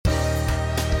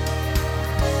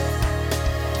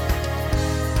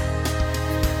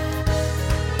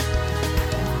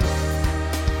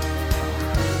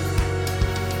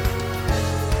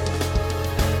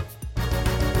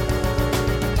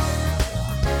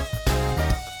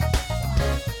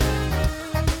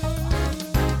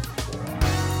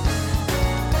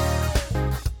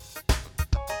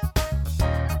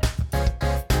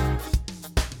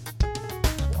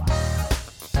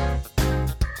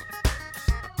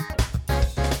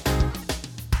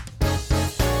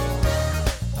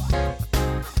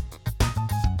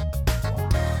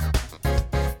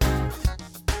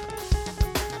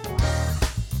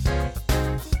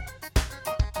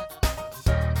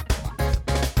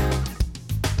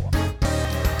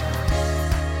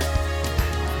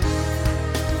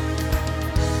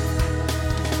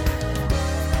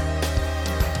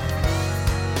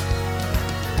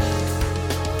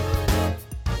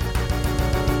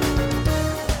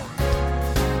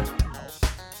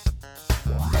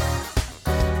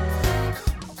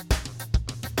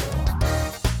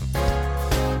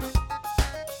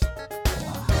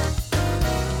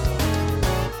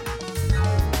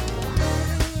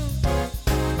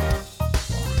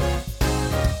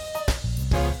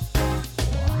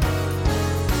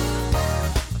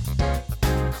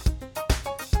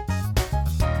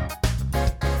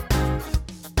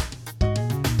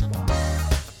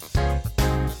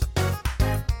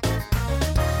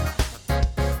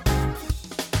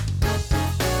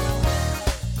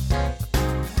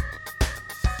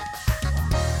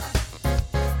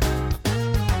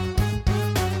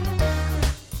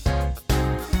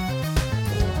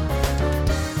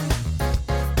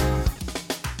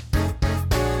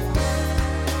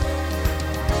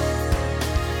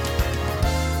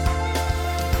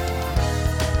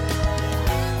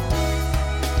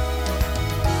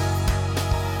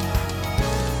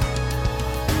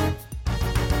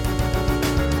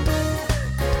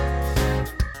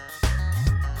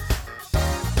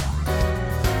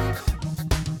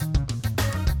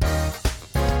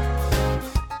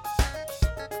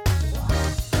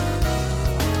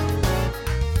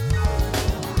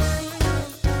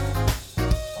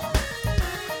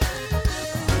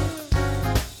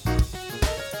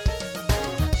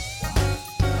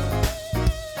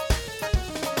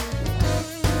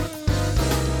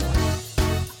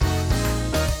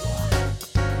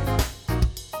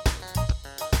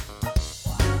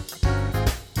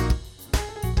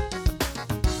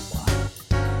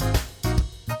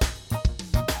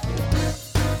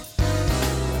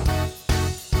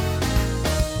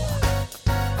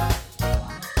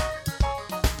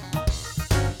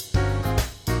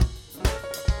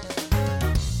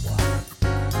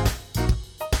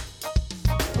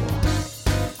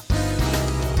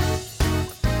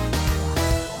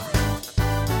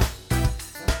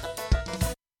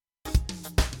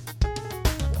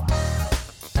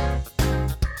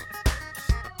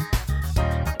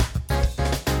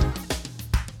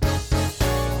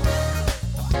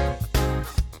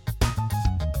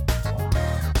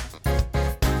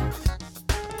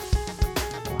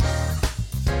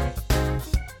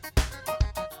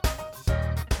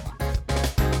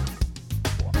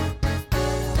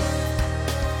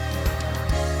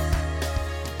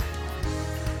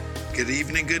Good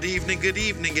evening,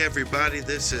 everybody.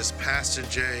 This is Pastor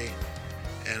Jay,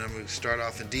 and I'm going to start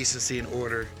off in decency and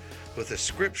order with a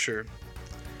scripture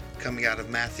coming out of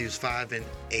Matthew 5 and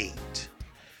 8.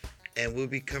 And we'll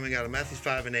be coming out of Matthew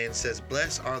 5 and 8, and it says,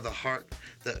 Blessed are the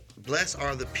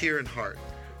pure in heart,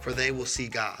 for they will see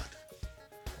God.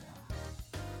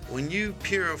 When you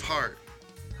pure of heart,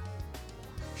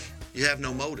 you have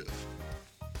no motive.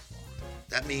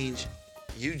 That means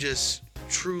you just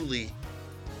truly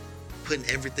putting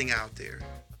everything out there.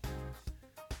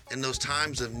 In those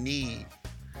times of need,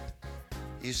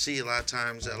 you see a lot of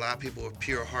times that a lot of people are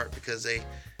pure heart because they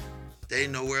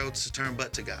know where else to turn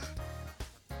but to God.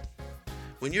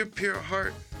 When you're pure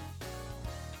heart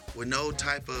with no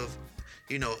type of,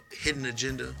 hidden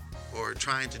agenda or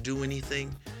trying to do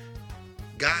anything,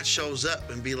 God shows up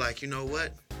and be like, you know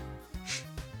what?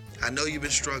 I know you've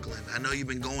been struggling. I know you've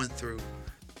been going through,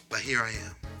 but here I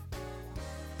am.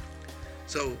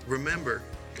 So remember,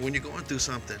 when you're going through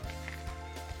something,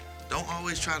 don't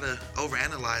always try to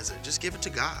overanalyze it. Just give it to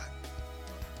God.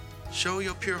 Show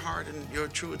your pure heart and your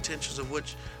true intentions of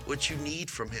what you need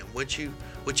from Him, what you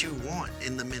want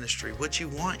in the ministry, what you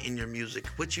want in your music,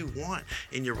 what you want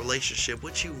in your relationship,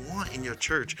 what you want in your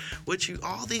church,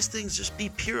 all these things. Just be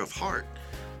pure of heart,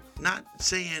 not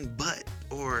saying but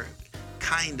or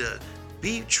kinda.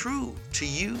 Be true to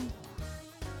you.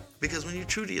 Because when you're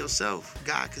true to yourself,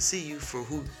 God can see you for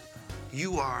who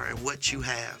you are and what you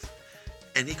have.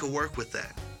 And He can work with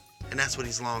that. And that's what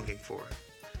He's longing for.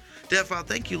 Dear Father,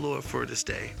 thank you, Lord, for this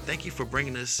day. Thank you for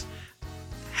bringing us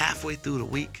halfway through the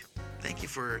week. Thank you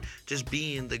for just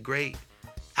being the great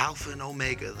Alpha and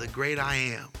Omega, the great I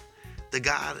am. The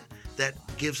God that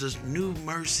gives us new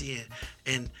mercy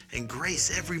and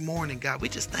grace every morning, God. We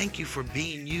just thank you for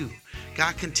being you.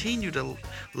 God, continue to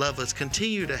love us,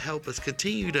 continue to help us,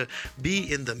 continue to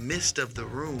be in the midst of the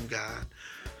room, God.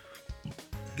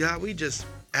 God, we just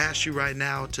ask you right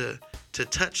now to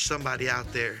touch somebody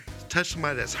out there, touch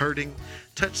somebody that's hurting,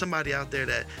 touch somebody out there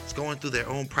that's going through their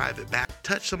own private battle,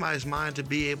 touch somebody's mind to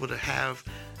be able to have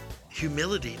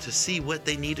humility, to see what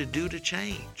they need to do to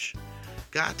change.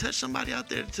 God, touch somebody out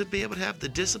there to be able to have the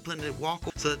discipline to walk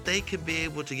so that they can be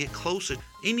able to get closer.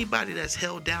 Anybody that's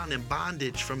held down in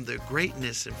bondage from their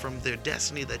greatness and from their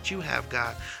destiny that you have,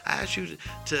 God, I ask you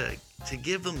to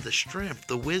give them the strength,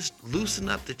 the wisdom, loosen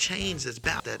up the chains that's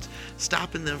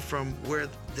stopping them from where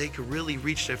they could really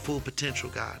reach their full potential,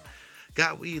 God.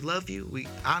 God, we love you. We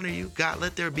honor you. God,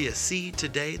 let there be a seed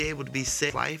today, be able to be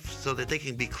set life so that they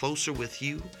can be closer with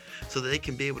you, so that they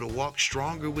can be able to walk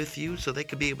stronger with you, so they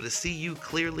can be able to see you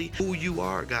clearly, who you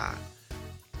are, God.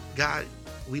 God,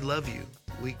 we love you.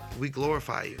 We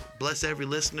glorify you. Bless every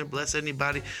listener. Bless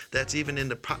anybody that's even in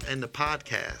the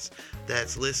podcast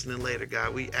that's listening later,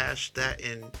 God. We ask that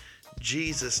in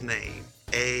Jesus' name.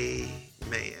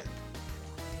 Amen.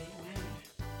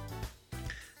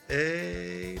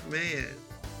 Amen.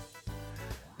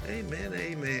 Amen.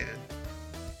 Amen.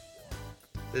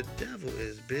 The devil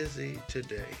is busy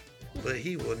today, but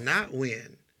he will not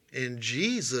win. In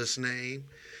Jesus' name,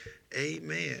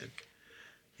 amen.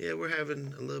 Yeah, we're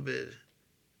having a little bit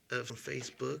of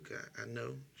Facebook. I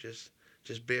know. Just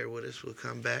bear with us. We'll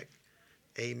come back.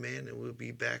 Amen. And we'll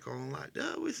be back online.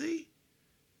 Oh, we see.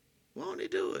 Won't He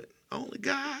do it? Only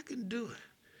God can do it.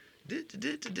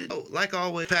 Oh, like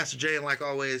always, Pastor Jay, and like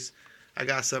always, I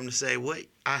got something to say. What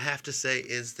I have to say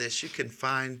is this. You can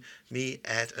find me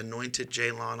at Anointed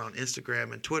Jaylon on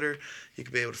Instagram and Twitter. You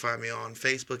can be able to find me on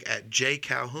Facebook at J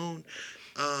Calhoun.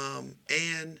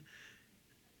 And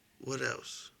what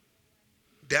else?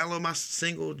 Download my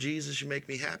single, Jesus, You Make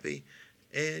Me Happy.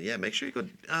 And yeah, make sure you go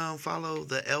follow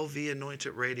the LV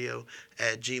Anointed Radio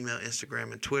at Gmail,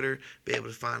 Instagram, and Twitter. Be able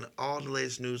to find all the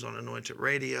latest news on Anointed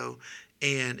Radio.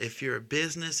 And if you're a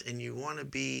business and you want to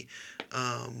be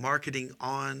marketing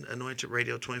on Anointed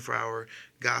Radio, 24-hour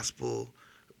gospel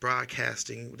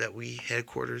broadcasting that we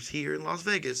headquarters here in Las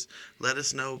Vegas, let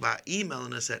us know by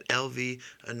emailing us at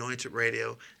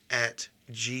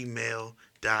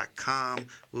lvanointedradio@gmail.com.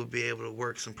 We'll be able to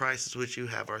work some prices with you,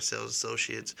 have our sales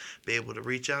associates be able to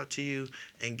reach out to you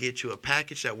and get you a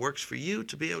package that works for you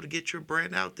to be able to get your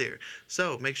brand out there.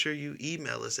 So make sure you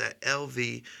email us at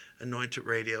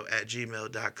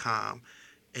lvanointedradio@gmail.com.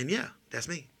 And yeah, that's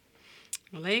me.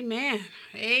 Well, amen.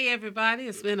 Hey, everybody.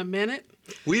 It's been a minute.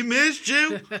 We missed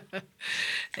you.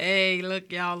 Hey,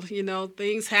 look, y'all,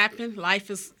 things happen.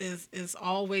 Life is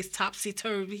always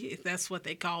topsy-turvy, if that's what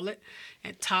they call it.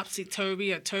 And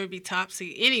topsy-turvy or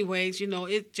turvy-topsy. Anyways,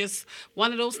 it's just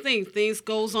one of those things. Things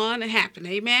goes on and happen.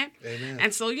 Amen? Amen.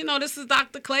 And so, this is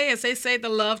Dr. Clay, as they say, the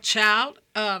love child.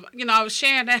 I was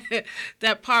sharing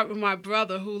that part with my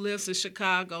brother who lives in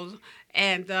Chicago.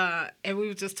 And we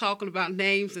were just talking about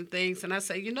names and things. And I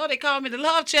said, they call me the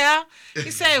love child.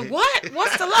 He said, what?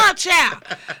 What's the love child?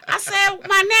 I said,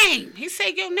 my name. He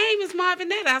said, your name is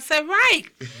Marvinetta. I said, right.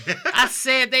 I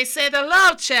said, they said the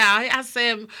love child. I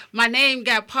said, my name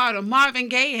got part of Marvin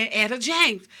Gaye and Etta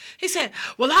James. He said,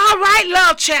 well, all right,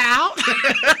 love child.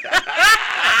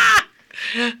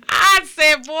 I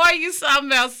said, boy, you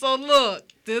something else. So look.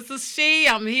 This is she.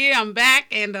 I'm here. I'm back.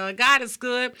 And God is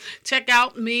good. Check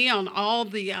out me on all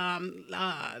the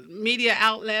media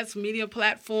outlets, media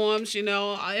platforms,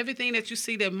 everything that you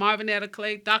see there. Marvinetta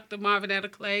Clay, Dr.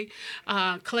 Marvinetta Clay,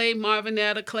 Clay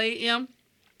Marvinetta, Clay M.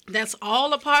 That's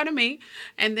all a part of me.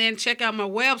 And then check out my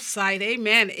website.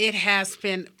 Amen. It has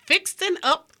been fixed and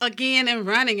up again and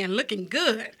running and looking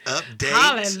good. Updates.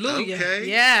 Hallelujah. Okay.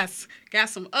 Yes. Got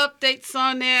some updates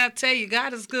on there. I tell you,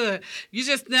 God is good. You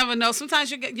just never know.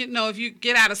 Sometimes if you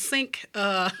get out of sync,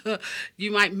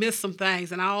 you might miss some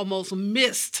things. And I almost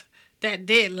missed that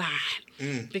deadline.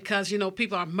 Because,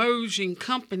 people are merging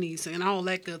companies and all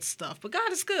that good stuff. But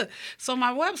God is good. So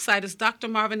my website is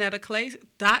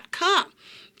drmarvinettaclay.com.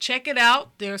 Check it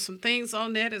out. There are some things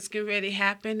on there that's getting ready to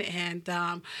happen and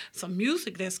some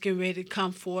music that's getting ready to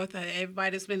come forth.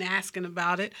 Everybody's been asking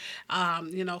about it.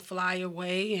 Fly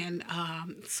Away and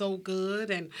So Good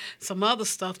and some other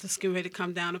stuff that's getting ready to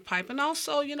come down the pipe. And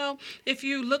also, if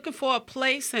you're looking for a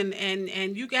place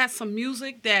and you got some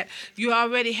music that you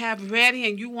already have ready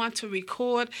and you want to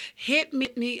record, hit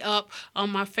me up on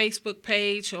my Facebook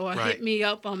page or hit me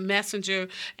up on Messenger,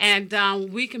 and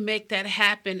we can make that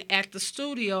happen at the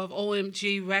studio of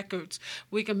OMG Records.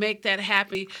 We can make that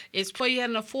happen. It's for you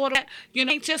and afford it. You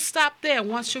ain't just stop there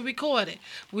once you record it.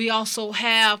 We also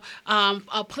have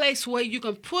a place where you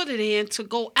can put it in to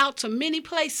go out to many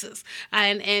places.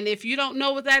 And if you don't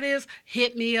know what that is,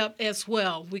 hit me up as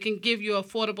well. We can give you an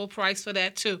affordable price for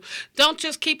that too. Don't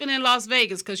just keep it in Las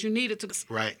Vegas because you need it to.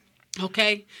 Right.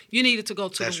 Okay, you needed to go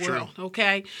to That's the world. True.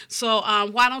 Okay, so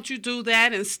why don't you do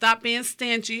that and stop being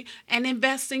stingy and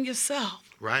invest in yourself?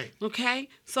 Right. Okay,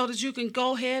 so that you can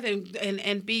go ahead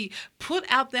and be put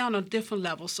out there on a different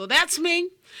level. So that's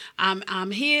me.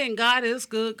 I'm here, and God is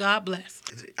good. God bless.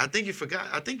 I think you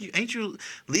forgot. Ain't you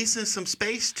leasing some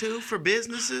space too for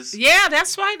businesses? Yeah,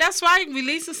 that's right. That's right.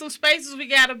 Releasing some spaces. We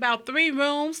got about 3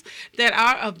 rooms that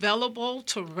are available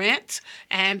to rent,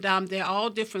 and they're all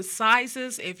different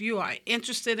sizes. If you are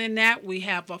interested in that, we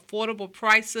have affordable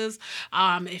prices.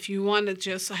 If you want to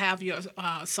just have your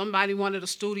somebody wanted a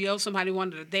studio, somebody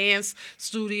wanted a dance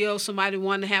studio, somebody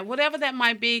wanted to have whatever that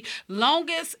might be, long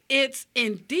as it's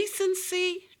in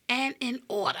decency and in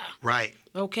order. Right.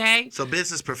 Okay. So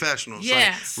business professionals,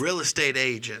 yes, like real estate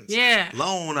agents, yeah,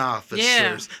 loan officers,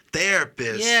 yeah,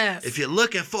 therapists. Yes. If you're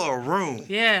looking for a room,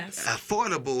 yes,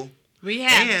 affordable, we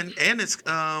have and it's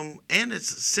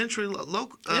centrally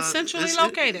located. It's centrally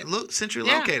located. Centrally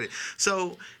located.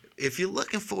 So if you're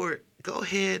looking for it, go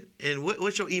ahead and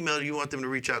what's your email do you want them to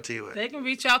reach out to you at? They can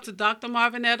reach out to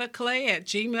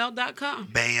drmarvinettaclay@gmail.com.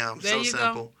 Bam. There so you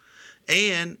simple. Go.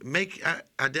 And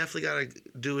I definitely got to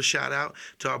do a shout out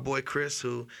to our boy Chris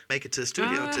who make it to the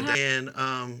studio today. And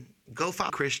go follow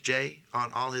Chris J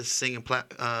on all his singing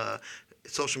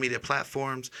social media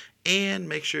platforms. And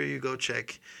make sure you go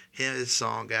check his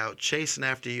song out, Chasing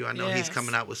After You. I know he's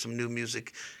coming out with some new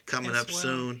music coming up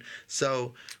soon.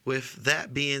 So with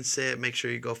that being said, make sure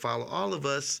you go follow all of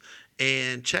us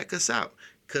and check us out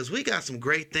because we got some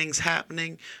great things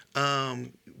happening.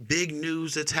 Big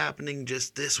news that's happening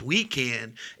just this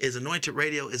weekend is Anointed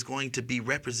Radio is going to be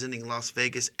representing Las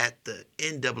Vegas at the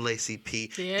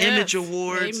NAACP Image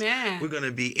Awards. Amen. We're going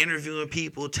to be interviewing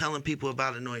people, telling people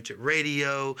about Anointed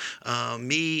Radio.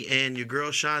 Me and your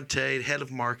girl Shantae, head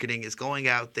of marketing, is going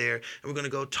out there, and we're going to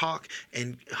go talk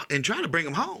and try to bring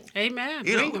them home. Amen.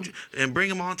 And bring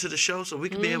them onto the show so we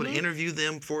can be able to interview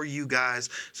them for you guys,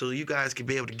 so you guys can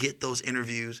be able to get those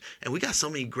interviews. And we got so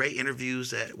many great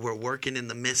interviews that we're working in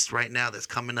the midst right now that's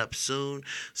coming up soon.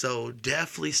 So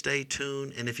definitely stay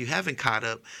tuned. And if you haven't caught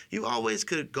up, you always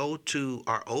could go to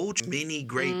our old many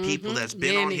great people that's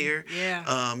been on here.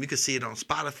 Yeah. You can see it on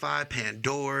Spotify,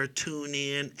 Pandora,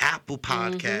 TuneIn, Apple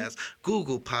Podcasts,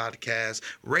 Google Podcasts,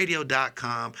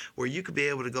 radio.com, where you could be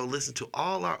able to go listen to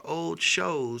all our old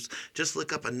shows. Just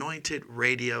look up Anointed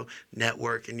Radio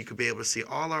Network, and you could be able to see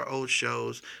all our old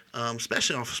shows,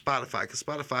 especially on Spotify, because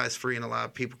Spotify is free and a lot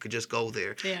of people could just go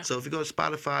there. Yeah. So if you go to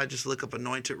Spotify, just look up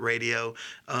Anointed Radio.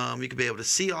 You could be able to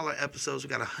see all our episodes. We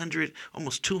got 100,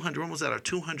 almost 200, almost at our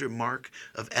 200 mark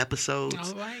of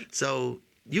episodes. All right. So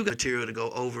you got material to go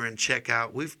over and check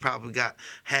out. We've probably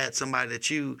had somebody that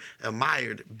you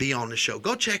admired be on the show.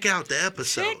 Go check out the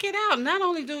episode. Check it out. Not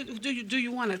only do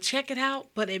you want to check it out,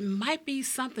 but it might be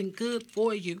something good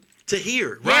for you To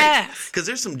hear, right? Yes. Because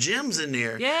there's some gems in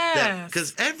there. Yes.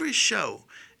 Because every show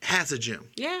has a gem.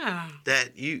 Yeah.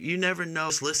 That you never know,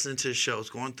 just listening to the shows,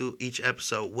 going through each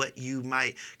episode, what you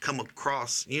might come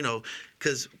across,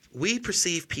 because we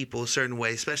perceive people a certain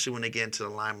way, especially when they get into the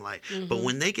limelight. But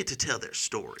when they get to tell their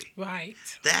story, Right.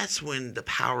 that's when the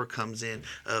power comes in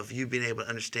of you being able to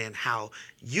understand how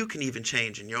you can even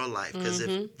change in your life. Because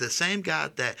if the same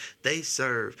God that they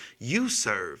serve, you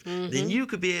serve, then you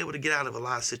could be able to get out of a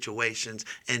lot of situations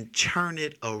and turn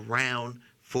it around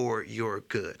for your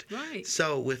good. Right.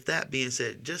 So with that being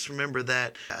said, just remember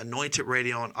that Anointed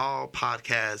Radio on all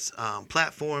podcast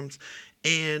platforms.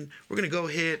 And we're going to go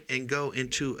ahead and go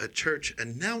into a church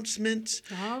announcement.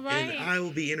 All right. And I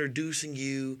will be introducing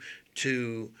you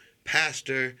to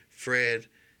Pastor Fred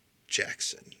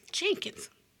Jackson.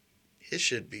 Jenkins. It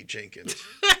should be Jenkins.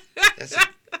 That's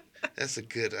a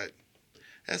good idea.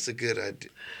 That's a good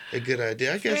idea. A good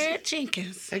idea. Fred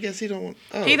Jenkins. I guess he don't want.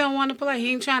 Oh. He don't want to play.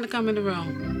 He ain't trying to come in the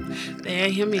room.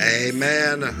 There him is. Hey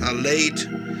man, a late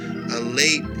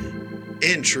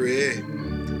entry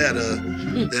better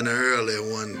than an early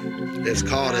one. It's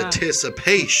called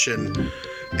anticipation,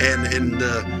 and in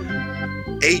the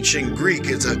ancient Greek,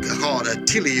 it's called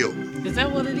atilio. Is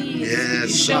that what it is? Yes, You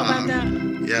sure about that?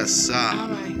 Yes, sir. All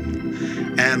right.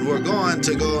 And we're going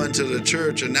to go into the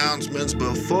church announcements.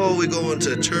 Before we go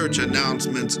into church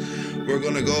announcements, we're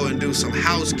going to go and do some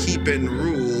housekeeping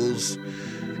rules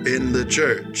in the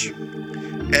church.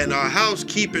 And our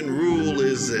housekeeping rule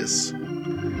is this.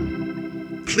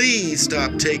 Please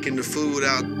stop taking the food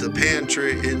out the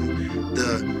pantry in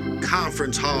the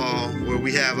conference hall where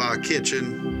we have our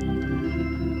kitchen.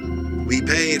 We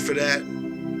paid for that.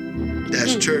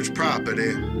 That's church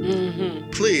property.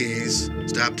 Please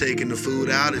stop taking the food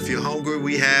out. If you're hungry,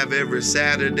 we have every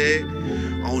Saturday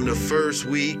on the first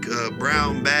week a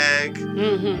brown bag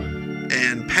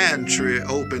and pantry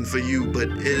open for you. But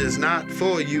it is not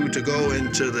for you to go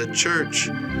into the church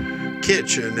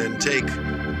kitchen and take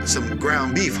some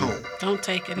ground beef home. Don't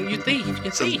take it. You thief.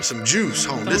 You thief. Some juice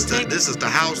home. Don't take This is the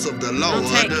house of the Lord.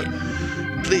 Don't take it.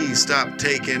 Please stop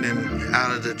taking and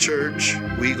out of the church.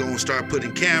 We gonna start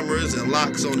putting cameras and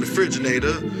locks on the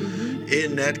refrigerator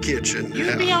in that kitchen.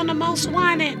 You be on the most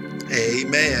wanted.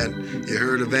 Amen. You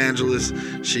heard Evangelist.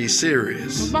 She's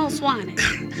serious. Most wanted.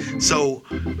 So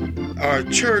our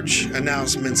church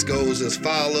announcements goes as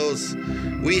follows.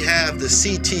 We have the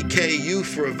CTK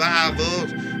Youth Revival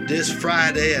this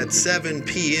Friday at 7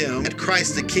 p.m. at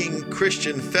Christ the King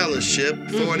Christian Fellowship,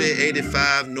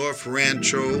 4085 North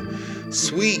Rancho,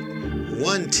 Suite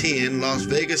 110, Las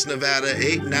Vegas, Nevada,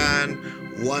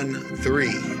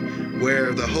 8913,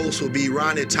 where the host will be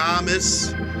Ronnie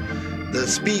Thomas. The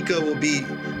speaker will be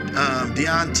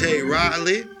Deontay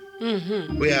Riley.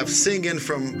 We have singing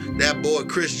from that boy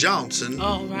Chris Johnson.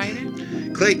 All right.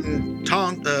 Clayton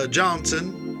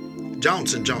Johnson. They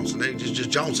just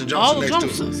Johnson All the next to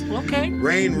Johnsons. him. Okay.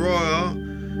 Rain Royal,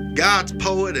 God's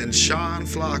Poet, and Sean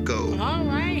Flacco. All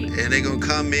right. And they're going to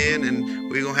come in, and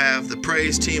we're going to have the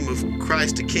praise team of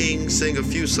Christ the King sing a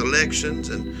few selections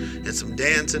and some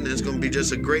dancing. It's going to be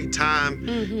just a great time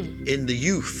in the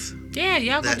youth. Yeah,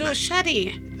 y'all gonna do a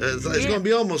shut-in. It's going to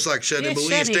be almost like shut-in, but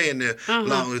we ain't staying there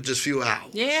long. It's just a few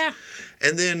hours. Yeah.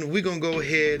 And then we're going to go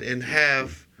ahead and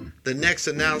have the next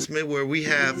announcement where we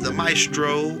have the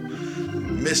maestro,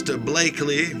 Mr.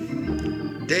 Blakely,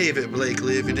 David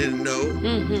Blakely, if you didn't know.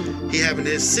 He having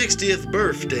his 60th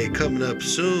birthday coming up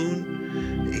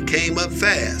soon. He came up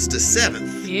fast, the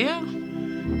 7th. Yeah.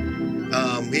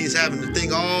 He's having the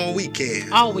thing all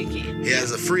weekend. All weekend. He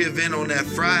has a free event on that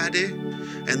Friday,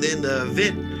 and then the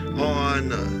event on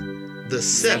the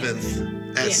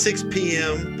 7th at 6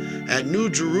 p.m. at New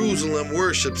Jerusalem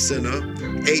Worship Center,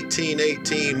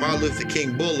 1818 Martin Luther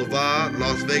King Boulevard,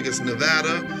 Las Vegas,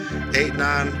 Nevada,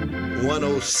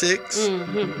 89106,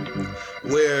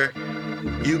 where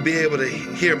You'll be able to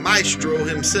hear Maestro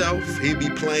himself. He'll be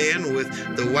playing with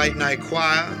the White Knight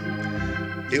Choir.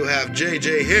 He'll have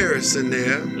J.J. Harrison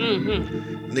there.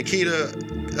 Nikita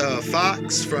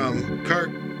Fox from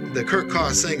the Kirk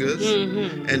Carr Singers.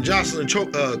 And Jocelyn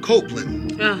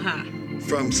Copeland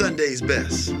from Sunday's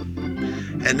Best.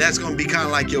 And that's going to be kind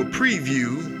of like your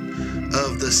preview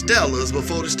of the Stellars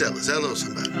before the Stellars. Hello,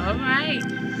 somebody. All right.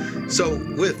 So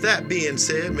with that being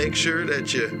said, make sure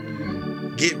that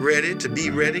you get ready to be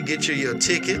ready. Get your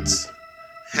tickets.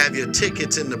 Have your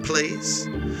tickets in the place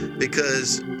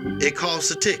because it costs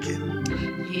a ticket.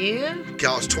 Yeah. It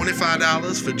costs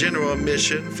 $25 for general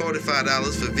admission,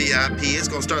 $45 for VIP. It's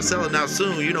going to start selling out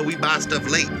soon. You know, we buy stuff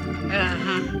late.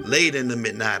 Late in the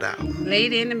midnight hour.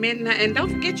 Late in the midnight. And don't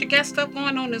forget you got stuff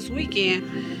going on this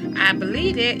weekend. I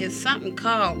believe there is something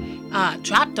called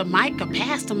Drop the Mic or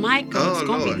Pass the Mic. Or it's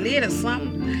going to be lit or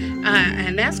something.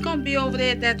 And that's going to be over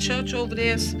there at that church over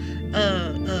there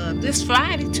this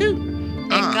Friday, too.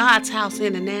 At God's House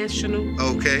International.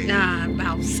 Okay.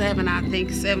 About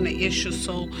 7-ish or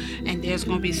so. And there's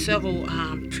going to be several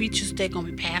preachers that are going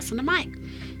to be passing the mic.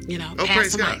 You know,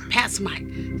 pass the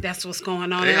mic. That's what's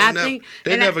going on.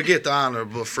 They never get the honor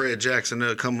of Fred Jackson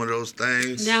to come with those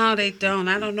things. No, they don't.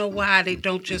 I don't know why they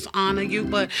don't just honor you,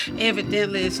 but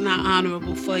evidently it's not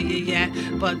honorable for you yet.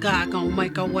 But God gonna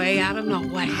make a way out of no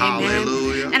way.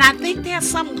 Hallelujah. Amen. And I think there's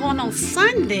something going on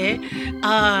Sunday.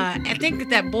 I think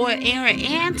that boy Aaron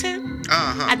Anton.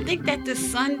 I think that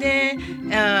this Sunday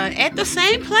at the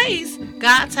same place,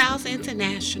 God's House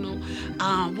International,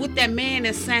 with that man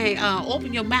that's saying,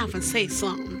 open your mouth and say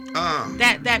something.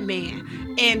 That man.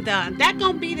 And that's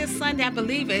going to be this Sunday, I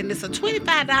believe. And it's a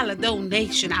 $25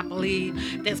 donation, I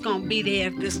believe, that's going to be there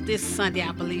this Sunday,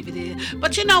 I believe it is.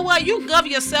 But you know what? You can govern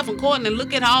yourself according and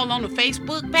look at all on the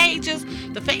Facebook pages,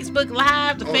 the Facebook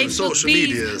Live, the Facebook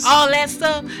feeds, all that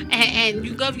stuff. And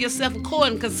you govern yourself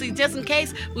according. Because, see, just in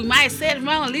case we might have said it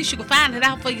wrong, at least you can find it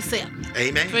out for yourself.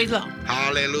 Amen. Praise the Lord.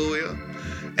 Hallelujah.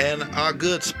 And our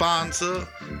good sponsor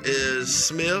is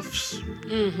Smith's,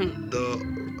 the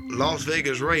Las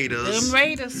Vegas Raiders. Them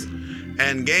Raiders.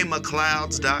 And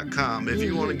GamerClouds.com. If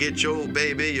you want to get your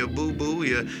baby, your boo-boo,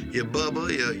 your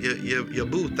bubba, your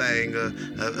boo thing,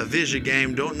 a vision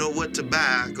game, don't know what to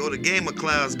buy, go to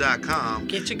GamerClouds.com.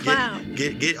 Get your cloud.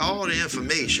 Get all the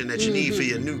information that you need for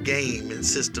your new game and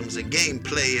systems and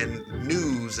gameplay and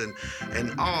news and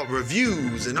all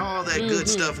reviews and all that good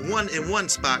stuff in one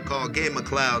spot called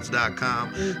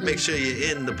GamerClouds.com. Make sure you're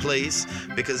in the place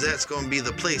because that's going to be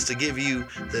the place to give you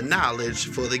the knowledge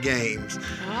for the games.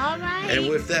 All right. And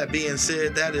with that being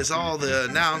said, that is all the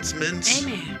announcements.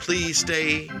 Amen. Please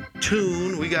stay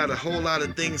tuned. We got a whole lot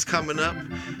of things coming up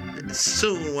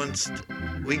soon once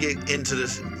we get into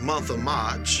this month of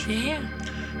March. Yeah.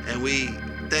 And we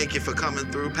thank you for coming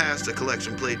through. Pass the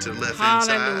collection plate to the left-hand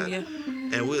side. Hallelujah.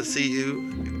 And we'll see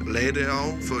you later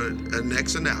on for the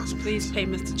next announcement. Please pay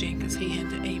Mr. Jenkins. He had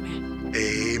the amen.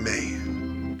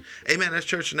 Amen. Amen. That's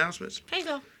church announcements. There you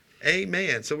go.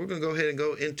 Amen. So we're going to go ahead and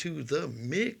go into the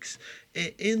mix.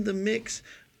 And in the mix,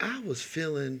 I was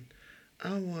feeling,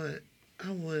 I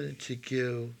wanted to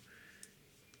go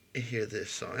and hear this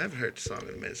song. I haven't heard the song in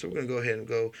a minute. So we're going to go ahead and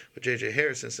go with J.J.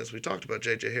 Harrison since we talked about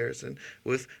J.J. Harrison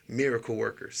with Miracle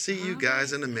Worker. See you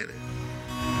guys in a minute.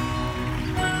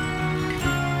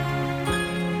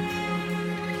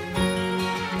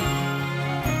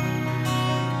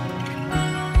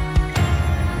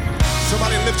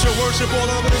 Somebody lift your worship all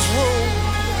over this room.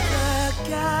 The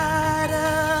God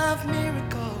of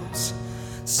miracles,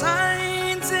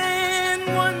 signs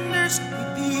and wonders.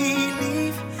 We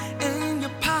believe in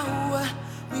your power.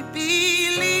 We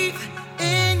believe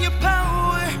in your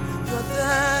power. You're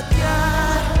the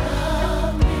God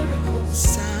of miracles,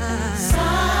 signs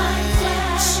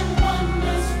and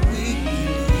wonders. We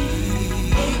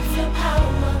believe in your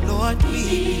power. Lord, we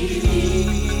believe.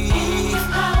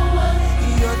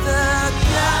 You're the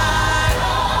God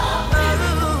of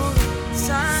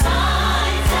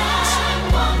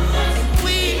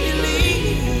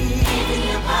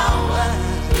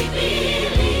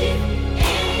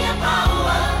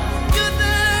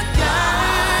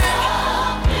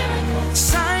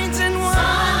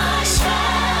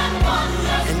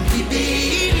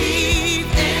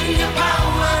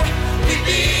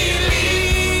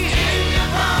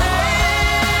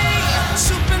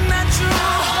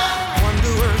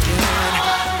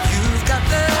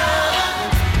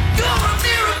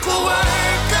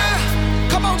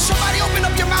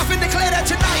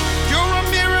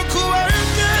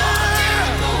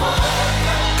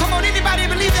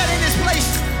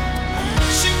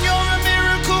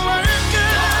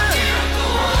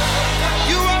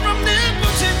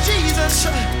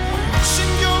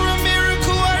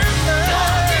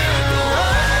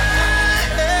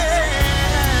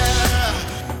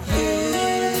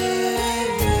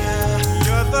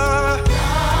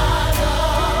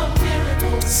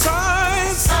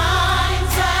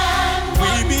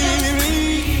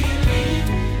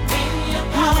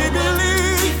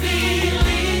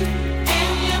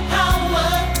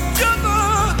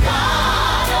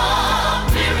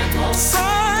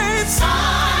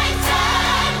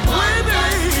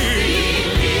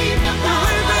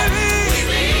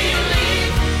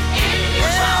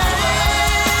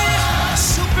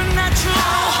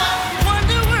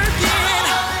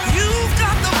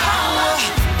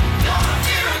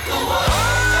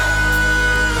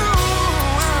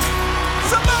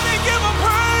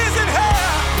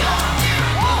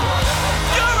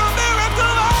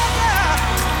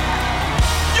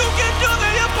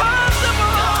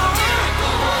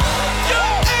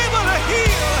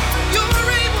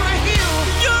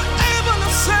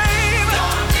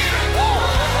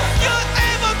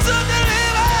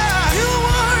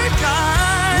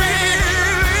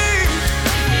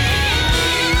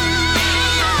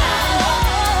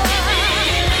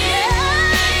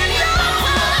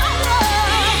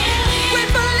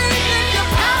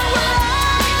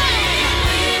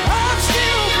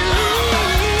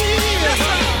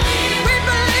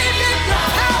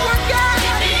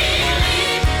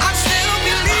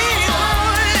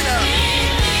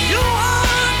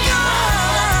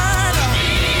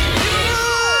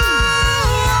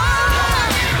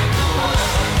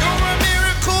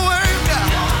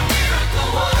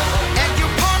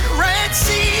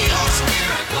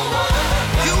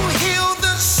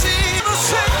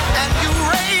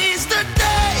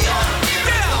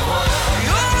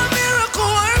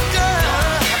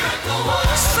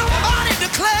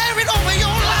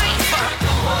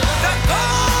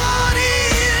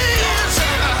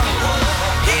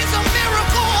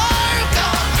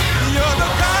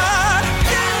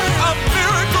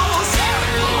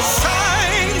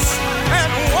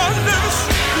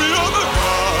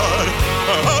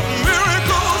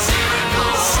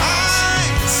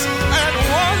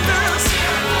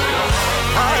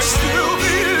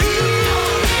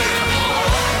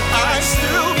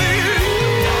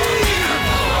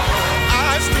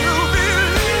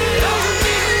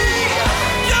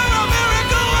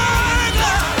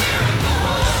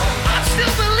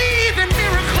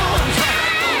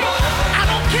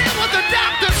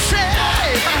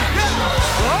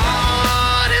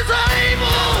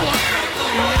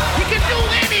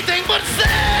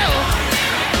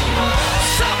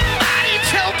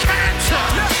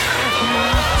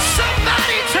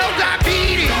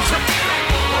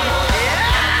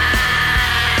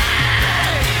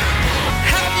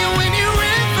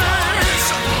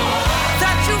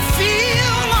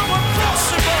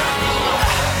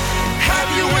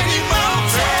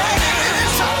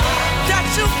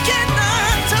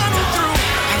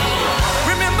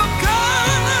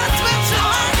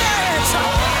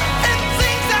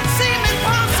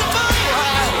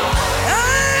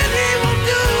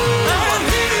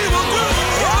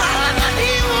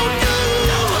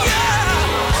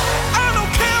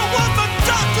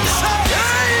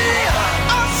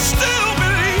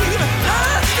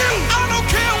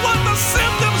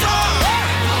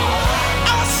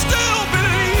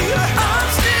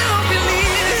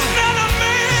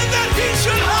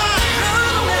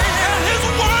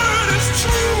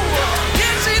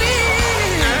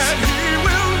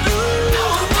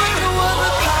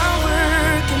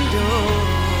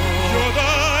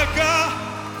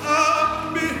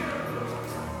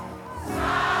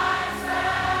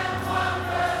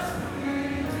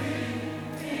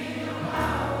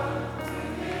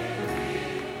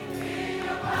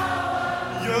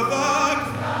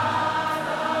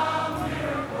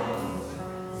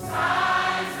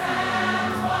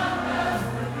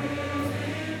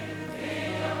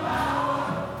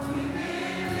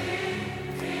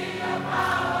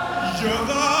You're the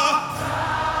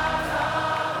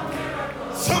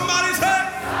somebody say.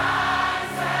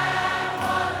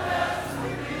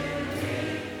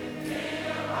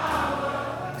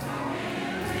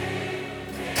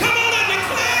 Come on and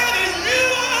declare that you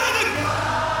are the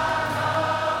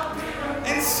God.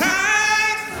 And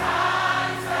signs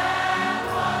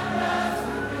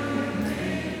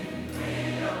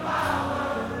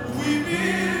we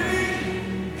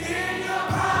believe in your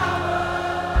power.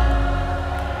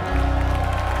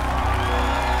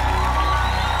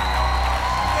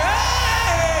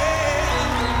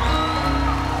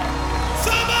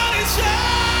 Somebody shout!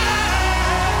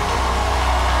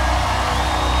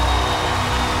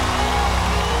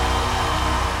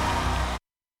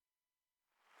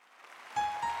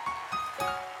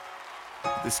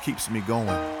 This keeps me going.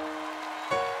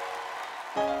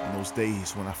 In those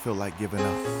days when I feel like giving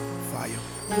up. Fire.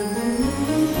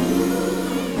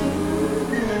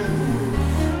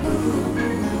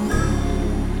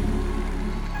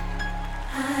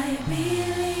 I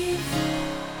believe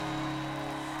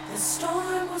the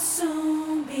storm will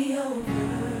soon be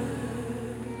over.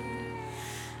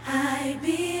 I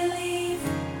believe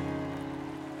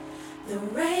the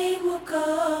rain will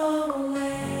go away.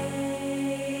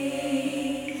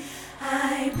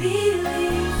 I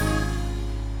believe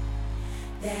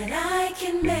that I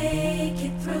can make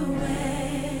it through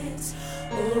it.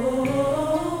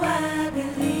 Oh, I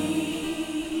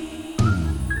believe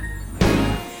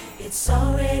it's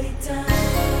already done.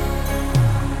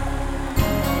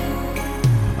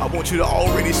 I want you to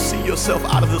already see yourself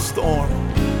out of the storm.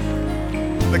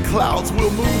 The clouds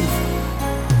will move.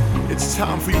 It's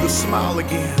time for you to smile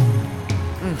again.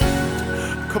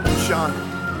 Come on, Sean.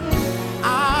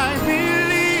 I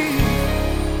believe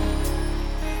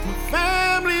my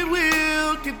family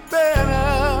will get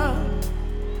better.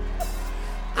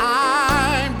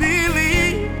 I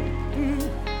believe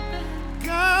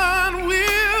God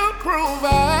will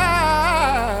provide.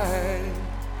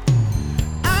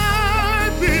 I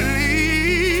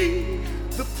believe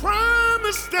the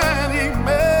promise that He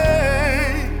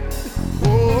made.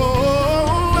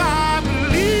 Oh, I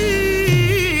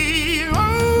believe.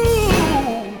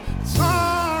 Oh, it's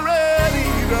already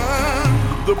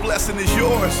done. The blessing is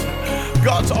yours.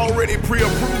 God's already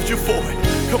pre-approved you for it.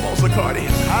 Come on, Zacardi.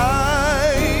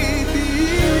 I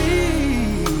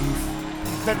believe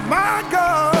that my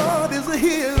God is a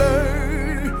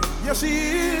healer. Yes, He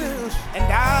is.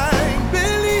 And I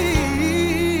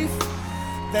believe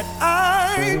that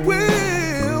I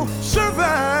will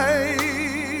survive.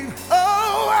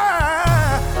 Oh,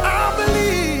 I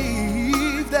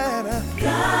believe that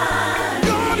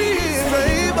God is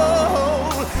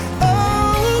able.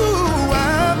 Oh,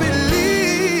 I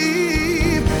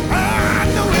believe. I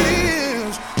know it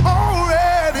is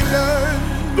already done.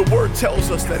 The word tells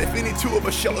us that if any two of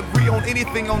us shall agree on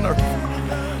anything on earth,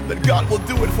 that God will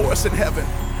do it for us in heaven.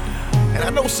 And I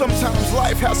know sometimes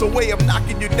life has a way of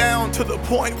knocking you down to the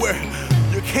point where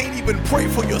you can't even pray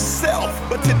for yourself.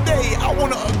 But today I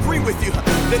want to agree with you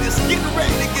that it's getting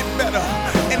ready to get better.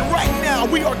 And right now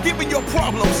we are giving your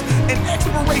problems an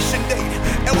expiration date.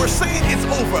 And we're saying it's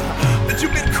over. That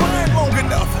you've been crying long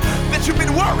enough. That you've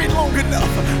been worried long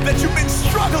enough. That you've been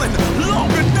struggling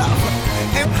long enough.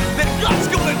 And that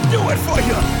God's going to do it for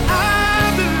you.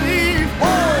 I believe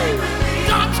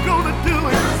God's going to do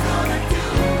it.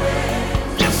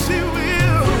 Yes, He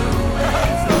will.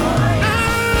 I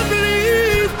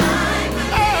believe.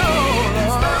 Oh,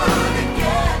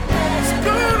 it's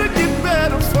gonna get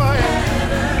better for you.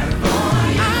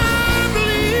 I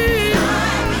believe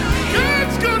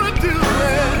God's gonna do it.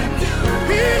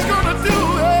 He's gonna do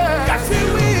it. Yes, He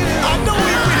will. I know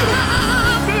He will. I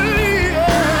believe.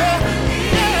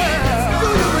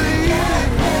 Yeah.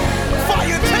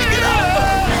 Fire, take it up.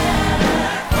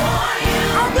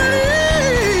 I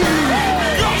believe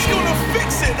God's gonna fix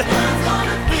it.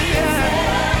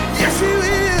 Yes, He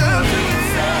will.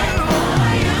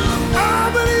 I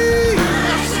believe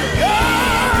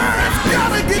God's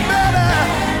gonna get better.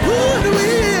 Ooh, it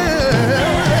will.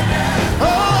 Oh, I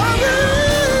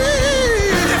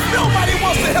believe. If nobody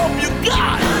wants to help you,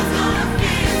 God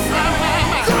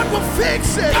will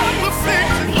fix it. God will fix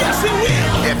it. Yes, He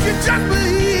will. If you just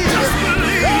believe. Just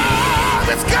believe.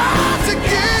 Oh, it's got to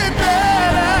get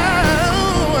better.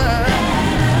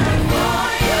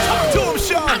 Talk to him,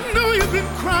 Sean. I know you've been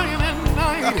crying at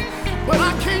night, but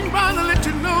I came by to let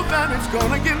you know that it's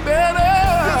gonna get better.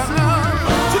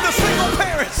 To the single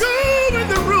parents. Go in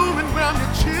the room and grab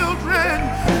your children.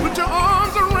 Put your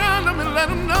arms around them and let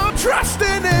them know. Trust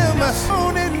in Him.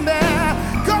 On in there.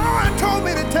 God told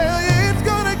me to tell you it's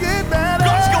gonna get better.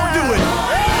 God's gonna do it.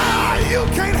 You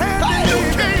can't handle it. You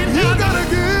can't handle it.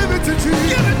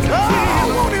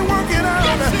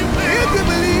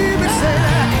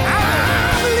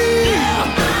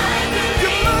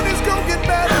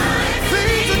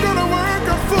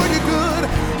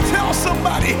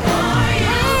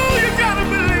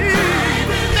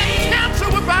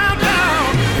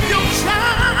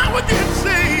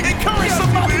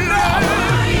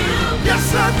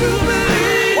 do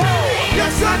believe. Whoa.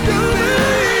 Yes, I do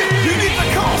believe. You need to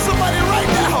call somebody right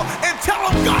now and tell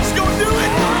them God's gonna do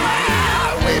it.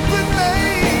 We've been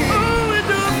made. Oh, we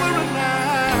do it for a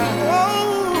night.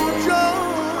 Oh, John.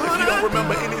 If you don't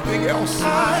remember anything else,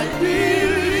 I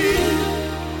believe.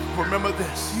 Remember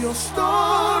this. Your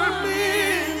storm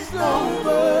is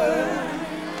over.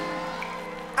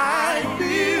 I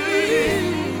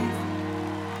believe.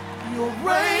 Your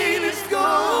rain is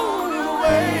gone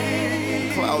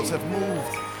away. Clouds have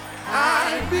moved.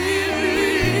 I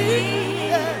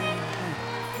believe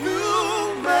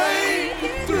you'll make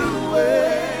it through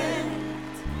it.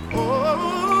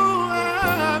 Oh,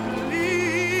 I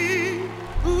believe.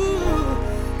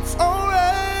 Ooh, it's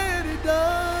already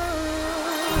done.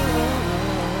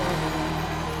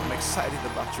 I'm excited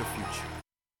about your future.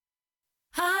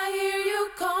 I hear you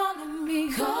calling me,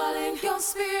 calling your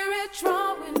spirit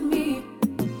drawing me.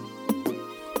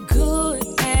 Good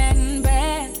and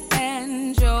bad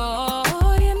and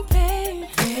joy and pain,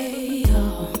 they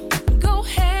all go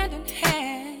hand in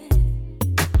hand.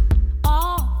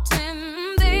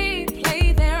 Often they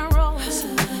play their roles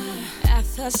at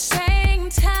the same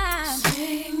time.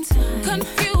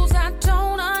 Confused, I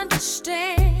don't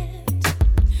understand.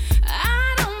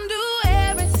 I don't do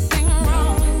everything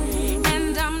wrong,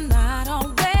 and I'm not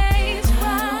always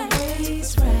right.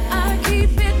 I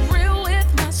keep it real with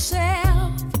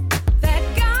myself, that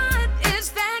God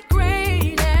is that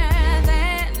greater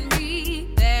than me,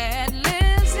 that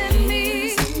lives in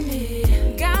me,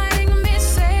 guiding me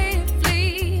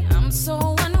safely. I'm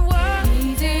so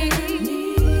unworthy.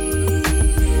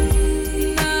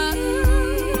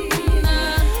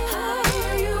 How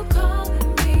are you calling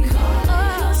me?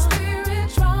 Your spirit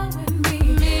drawing me,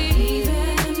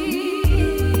 even me.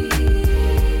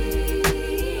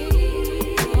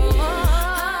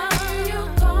 How are you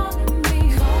calling me?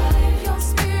 Your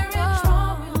spirit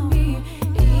drawing me,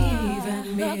 even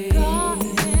me. The God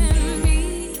in me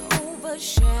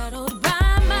overshadowed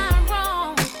by my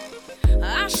wrong.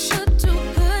 I should do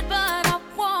good, but I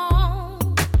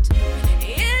won't.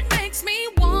 It makes me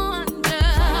wonder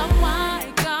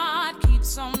why God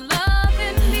keeps on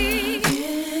loving me.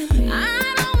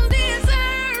 I don't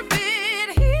deserve it.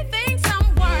 He thinks I'm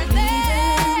worthy.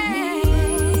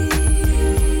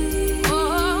 Oh,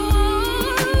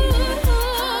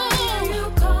 you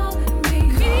calling me?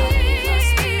 Your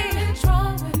spirit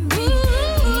drawing me,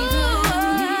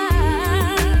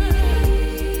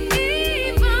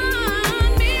 even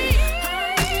me.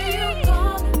 You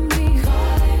calling me?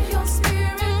 Your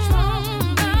spirit drawing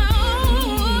me,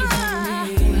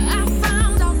 I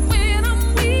found out when I'm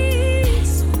weak,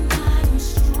 I'm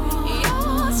strong.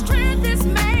 Your strength is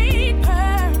made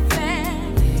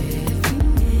perfect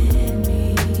in me.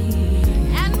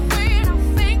 And when I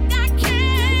think I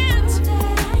can't,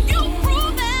 you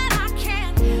prove that I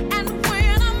can. And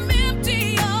when I'm empty,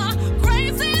 your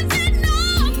grace is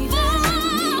enough for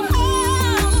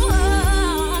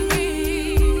me.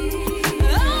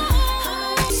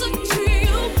 So to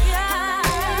you,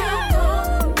 God,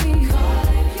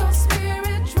 your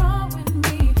spirit drawing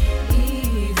me,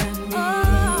 even me.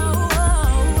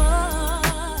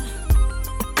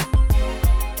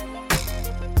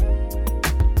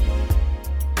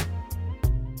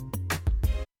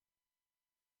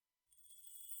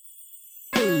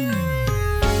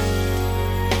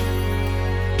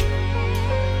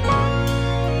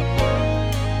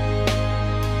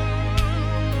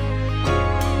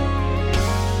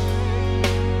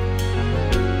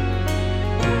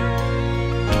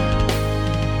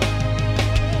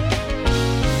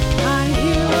 I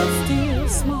hear a still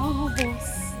small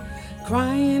voice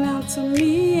crying out to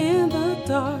me in the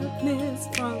darkness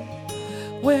from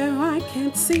where I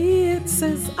can't see. It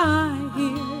says I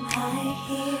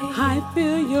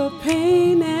feel your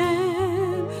pain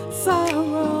and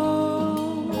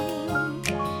sorrow.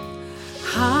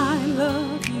 I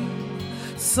love you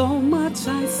so much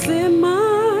I sent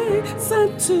my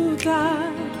son to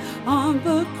die on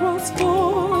the cross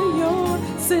for your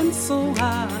sins, so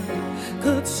I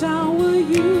could shower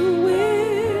you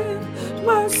with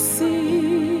mercy.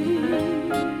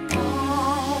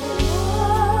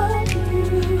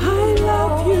 I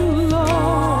love you,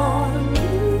 Lord,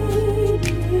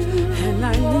 and I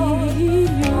need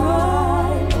you,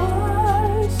 Lord.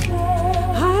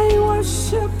 I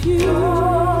worship you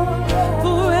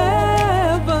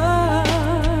forever.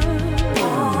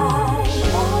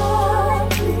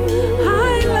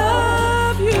 I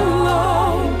love you,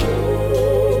 Lord,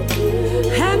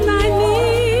 and I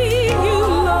need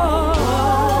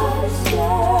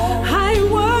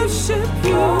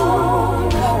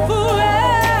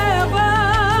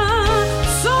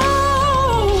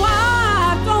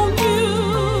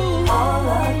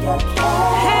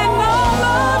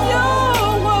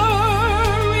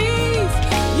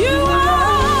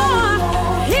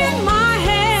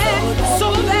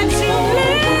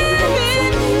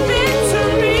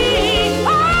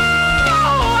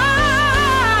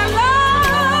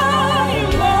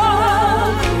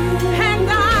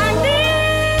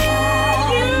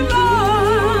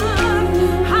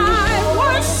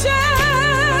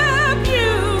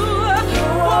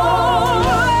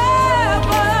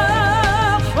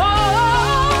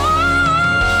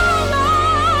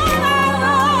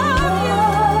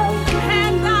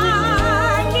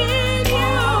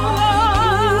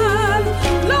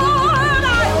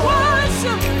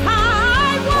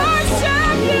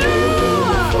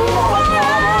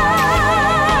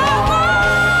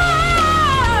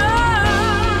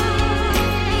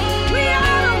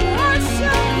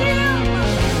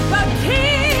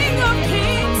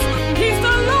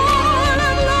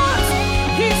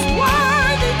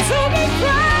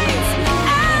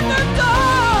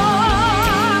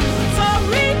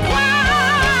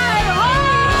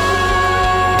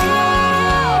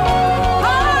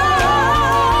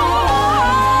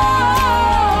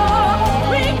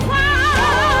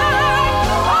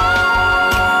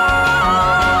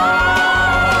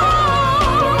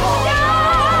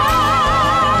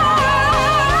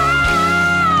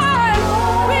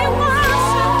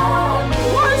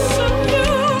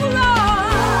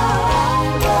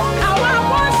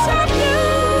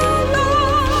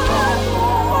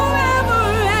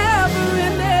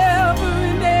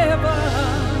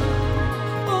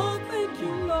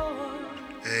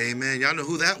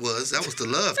who that was. That was the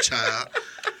love child.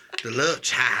 The love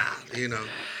child, you know.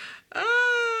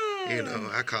 Oh. You know,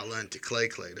 I call her Auntie Clay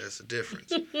Clay. That's the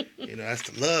difference. You know, that's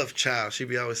the love child. She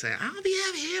be always saying, I'll be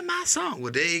able to hear my song.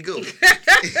 Well, there you go.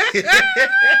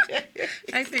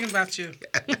 I ain't thinking about you.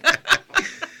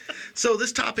 So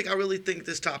this topic, I really think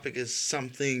this topic is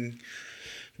something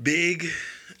big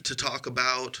to talk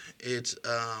about. It's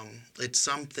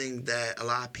something that a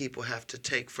lot of people have to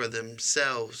take for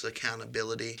themselves,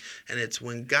 accountability. And it's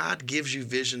when God gives you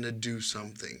vision to do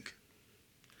something.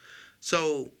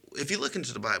 So if you look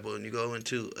into the Bible and you go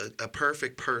into a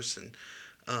perfect person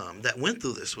that went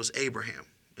through this was Abraham.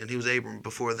 And he was Abram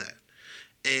before that.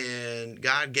 And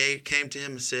God came to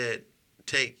him and said,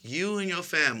 take you and your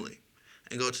family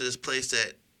and go to this place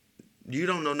that you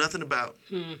don't know nothing about.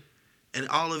 And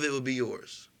all of it will be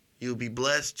yours. You'll be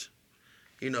blessed.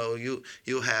 You know,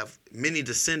 you'll have many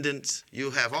descendants.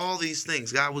 You'll have all these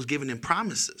things. God was giving him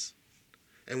promises.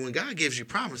 And when God gives you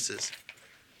promises,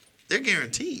 they're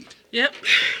guaranteed. Yep.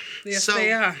 Yes, So,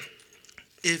 they are.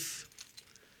 If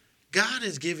God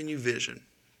has given you vision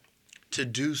to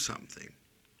do something,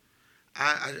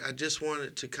 I just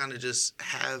wanted to kind of just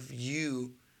have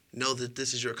you know that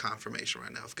this is your confirmation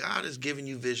right now. If God has given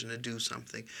you vision to do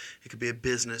something, it could be a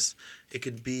business, it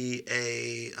could be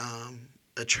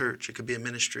a church, it could be a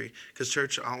ministry, because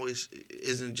church always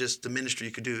isn't just the ministry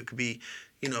you could do. It could be,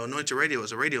 you know, Anointed Radio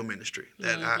is a radio ministry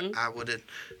that I would have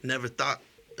never thought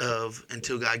of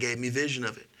until God gave me vision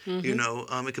of it. You know,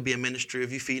 it could be a ministry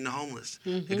of you feeding the homeless.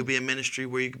 It could be a ministry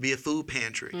where you could be a food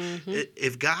pantry.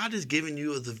 If God has given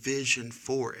you the vision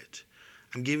for it,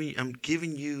 I'm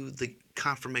giving you the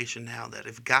confirmation now that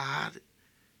if God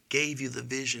gave you the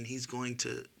vision, He's going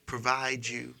to provide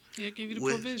you Yeah, give you the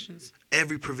with provisions.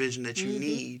 every provision that you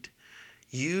need.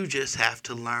 You just have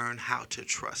to learn how to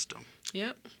trust Him.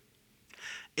 Yep.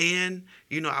 And,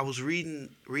 you know, I was reading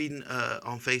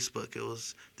on Facebook. It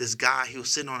was this guy, he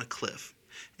was sitting on a cliff,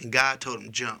 and God told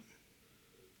him, jump.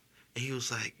 And he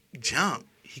was like, jump?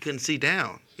 He couldn't see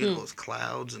down. You know, it was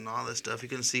clouds and all that stuff. He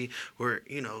couldn't see where,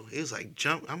 you know, he was like,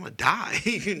 jump, I'm going to die,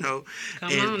 you know.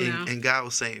 Come on now. And God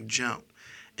was saying, jump.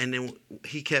 And then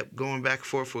he kept going back and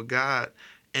forth with God,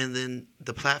 and then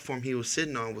the platform he was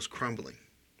sitting on was crumbling.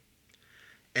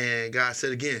 And God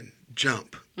said again,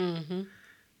 jump. Mm-hmm.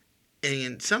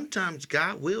 And sometimes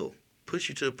God will push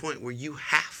you to the point where you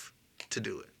have to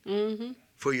do it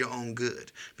for your own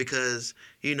good. Because,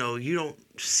 you know, you don't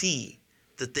see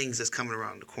the things that's coming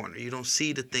around the corner. You don't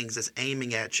see the things that's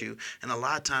aiming at you. And a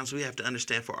lot of times we have to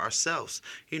understand for ourselves,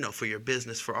 you know, for your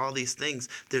business, for all these things,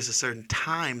 there's a certain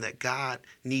time that God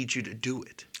needs you to do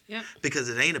it. Yep. Because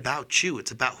it ain't about you.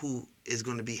 It's about who is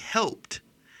going to be helped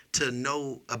to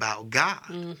know about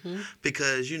God.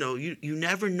 Because, you know, you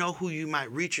never know who you might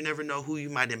reach. You never know who you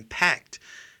might impact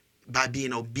by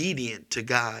being obedient to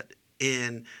God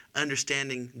in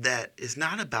understanding that it's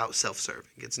not about self-serving.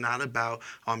 It's not about,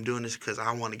 oh, I'm doing this because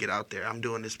I want to get out there. I'm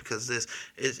doing this because this.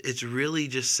 It's really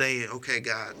just saying, okay,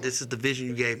 God, this is the vision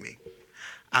you gave me.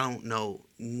 I don't know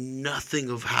nothing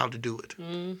of how to do it.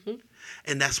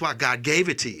 And that's why God gave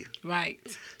it to you. Right.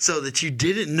 So that you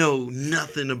didn't know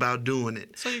nothing about doing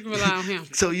it. So you can rely on Him.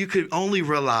 So you could only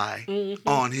rely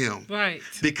on Him. Right.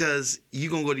 Because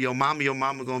you're going to go to your mama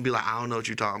going to be like, I don't know what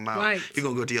you're talking about. Right. You're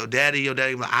going to go to your daddy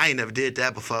be like, I ain't never did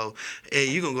that before. And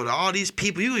you're going to go to all these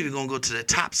people. You're even going to go to the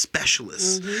top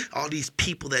specialists. All these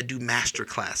people that do master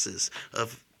classes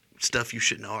of stuff you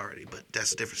should know already, but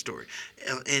that's a different story.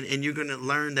 And you're going to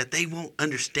learn that they won't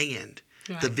understand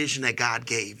the vision that God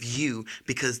gave you,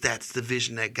 because that's the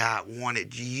vision that God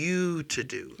wanted you to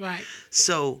do. Right.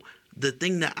 So the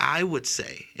thing that I would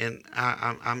say, and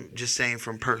I'm just saying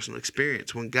from personal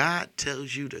experience, when God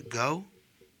tells you to go,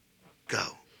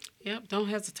 go. Yep. Don't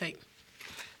hesitate.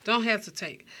 Don't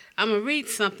hesitate. I'm going to read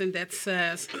something that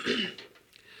says,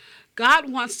 God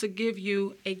wants to give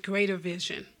you a greater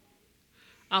vision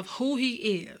of who He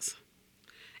is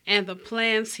and the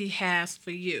plans He has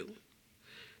for you.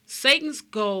 Satan's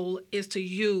goal is to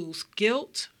use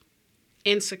guilt,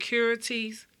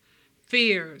 insecurities,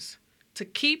 fears to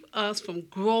keep us from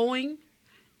growing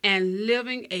and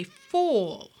living a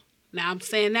full, now I'm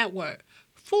saying that word,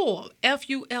 full,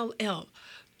 F-U-L-L,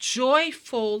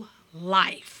 joyful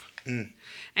life. And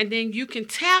then you can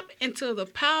tap into the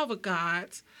power of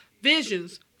God's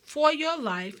visions for your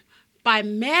life by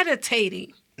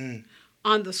meditating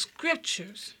on the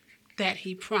scriptures that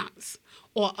He promised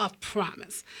or of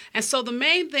promise. And so the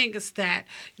main thing is that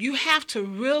you have to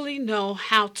really know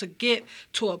how to get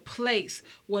to a place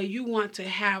where you want to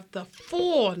have the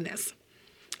fullness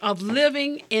of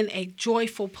living in a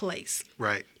joyful place.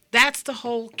 Right. That's the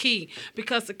whole key,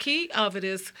 because the key of it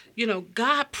is,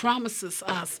 God promises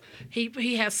us.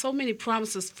 He has so many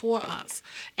promises for us.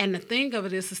 And the thing of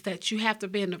it is that you have to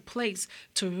be in a place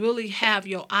to really have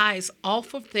your eyes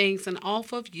off of things and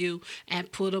off of you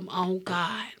and put them on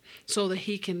God so that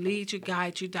he can lead you,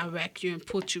 guide you, direct you, and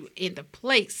put you in the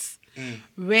place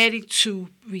ready to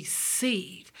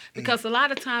receive. Because a lot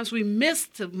of times we miss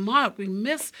the mark. We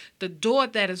miss the door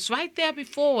that is right there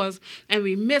before us, and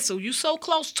we miss it. You're so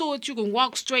close to it, you can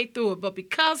walk straight through it. But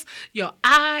because your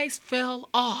eyes fell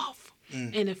off,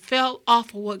 and it fell off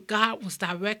of what God was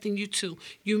directing you to,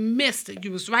 you missed it.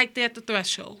 You was right there at the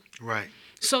threshold. Right.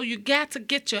 So you got to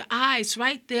get your eyes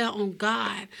right there on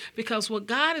God, because what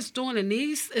God is doing in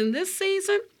this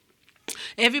season,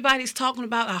 everybody's talking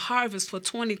about a harvest for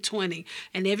 2020,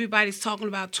 and everybody's talking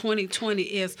about 2020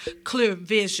 is clear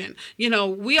vision.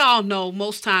 We all know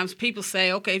most times people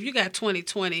say, okay, if you got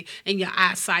 2020 in your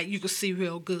eyesight, you can see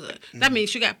real good. That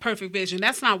means you got perfect vision.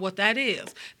 That's not what that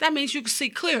is. That means you can see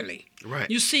clearly.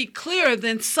 Right. You see clearer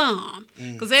than some,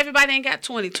 because everybody ain't got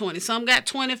 20/20. Some got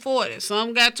 20/40.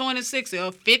 Some got 20/60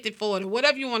 or 50/40,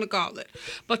 whatever you want to call it.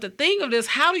 But the thing of this,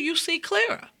 how do you see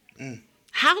clearer?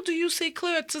 How do you see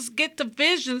clearer to get the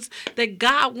visions that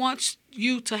God wants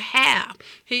you to have?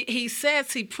 He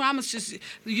says he promises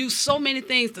you so many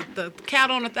things. The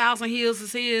cattle on 1,000 hills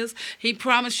is his. He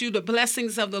promised you the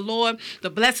blessings of the Lord,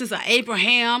 the blessings of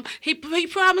Abraham. He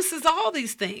promises all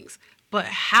these things. But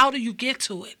how do you get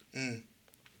to it?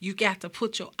 You got to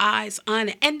put your eyes on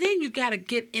it. And then you got to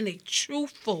get in a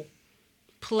truthful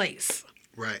place.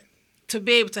 Right. To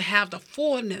be able to have the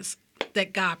fullness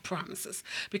that God promises.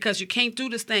 Because you can't do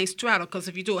this thing straddle, because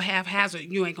if you do a haphazard,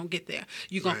 you ain't going to get there.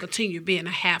 You're going to continue being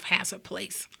a haphazard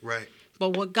place. Right.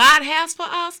 But what God has for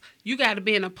us, you got to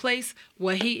be in a place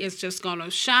where he is just going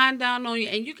to shine down on you,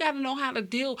 and you got to know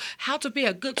how to be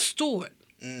a good steward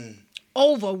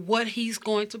over what he's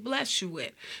going to bless you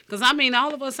with. Because,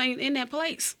 all of us ain't in that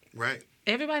place. Right.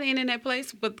 Everybody ain't in that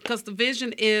place, but because the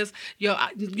vision is,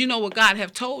 you know what God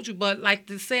have told you, but like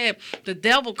they said, the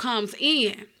devil comes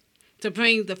in to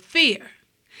bring the fear.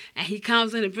 And he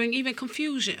comes in to bring even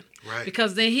confusion. Right.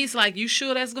 Because then he's like, you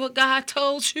sure that's what God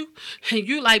told you? And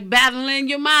you like battling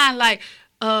your mind like,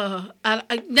 now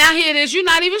here it is, you're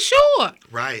not even sure.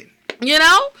 Right.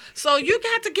 So you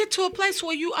got to get to a place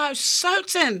where you are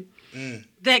certain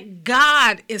that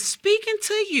God is speaking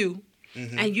to you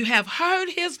and you have heard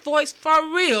his voice for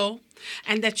real,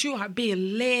 and that you are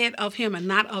being led of him and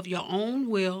not of your own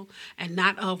will and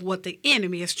not of what the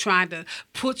enemy is trying to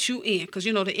put you in. Because,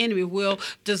 the enemy will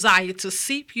desire to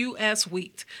seep you as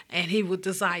wheat, and he will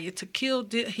desire to kill,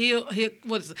 to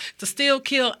steal,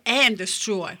 kill, and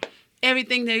destroy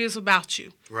everything there is about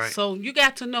you. Right. So you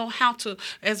got to know how to,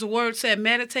 as the word said,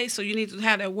 meditate. So you need to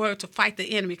have that word to fight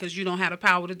the enemy, because you don't have the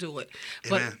power to do it.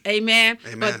 Amen. But amen.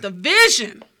 Amen. But the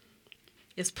vision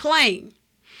is plain.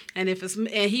 And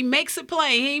he makes it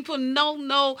plain. He ain't put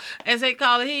no, as they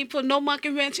call it, he ain't put no monkey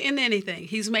wrench in anything.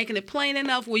 He's making it plain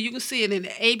enough where you can see it in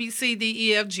the A, B, C,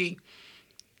 D, E, F, G,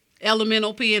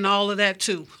 elemental P, and all of that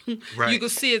too. Right. You can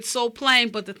see it so plain.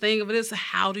 But the thing of it is,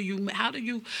 how do you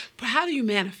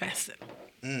manifest it?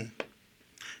 And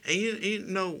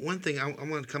one thing I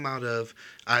want to come out of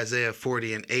Isaiah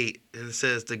 40:8, and it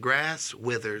says, the grass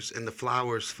withers and the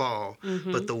flowers fall,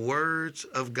 but the words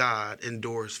of God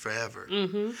endures forever.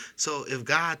 So if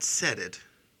God said it,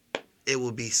 it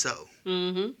will be so.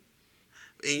 And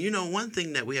one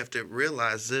thing that we have to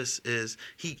realize this is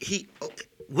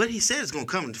what he said is going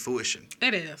to come into fruition.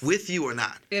 It is. With you or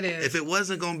not. It is. If it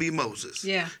wasn't going to be Moses,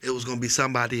 Yeah. it was going to be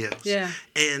somebody else. Yeah.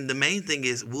 And the main thing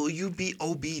is, will you be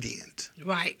obedient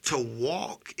Right. to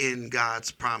walk in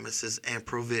God's promises and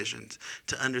provisions,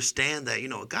 to understand that,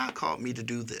 God called me to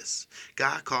do this.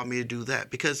 God called me to do that.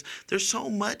 Because there's so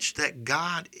much that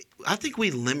I think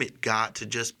we limit God to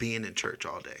just being in church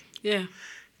all day. Yeah.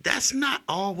 That's not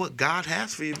all what God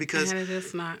has for you, because And it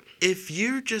is not. if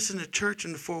you're just in the church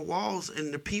in the four walls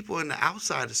and the people on the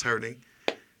outside is hurting,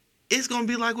 it's going to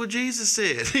be like what Jesus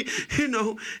said.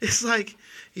 It's like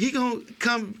he going to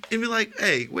come and be like,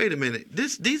 hey, wait a minute.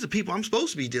 These are people I'm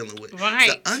supposed to be dealing with.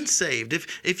 Right. The unsaved.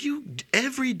 If you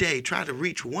every day try to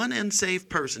reach one unsaved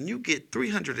person, you get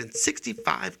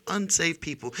 365 unsaved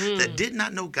people that did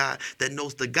not know God, that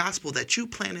knows the gospel that you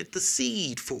planted the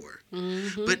seed for.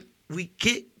 But we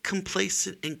get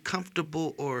complacent and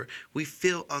comfortable, or we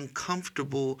feel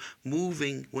uncomfortable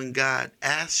moving when God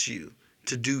asks you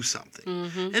to do something.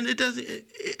 And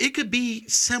it could be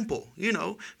simple,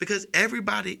 because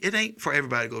it ain't for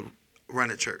everybody to go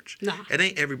run a church. No. It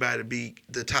ain't everybody to be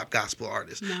the top gospel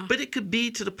artist. No. But it could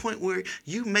be to the point where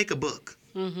you make a book.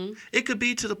 Mm-hmm. It could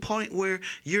be to the point where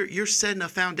you're setting a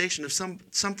foundation of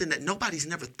something that nobody's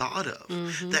never thought of,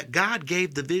 that God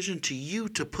gave the vision to you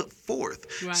to put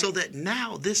forth, Right. so that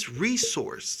now this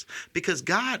resource, because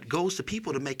God goes to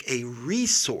people to make a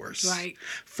resource Right.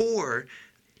 for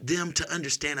them to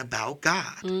understand about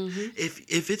God.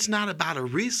 If it's not about a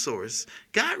resource,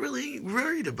 God really ain't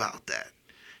worried about that.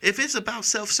 If it's about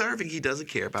self-serving, he doesn't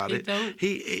care about He it. don't.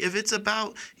 If it's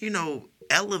about,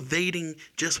 elevating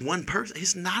just one person,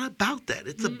 it's not about that.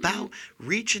 It's about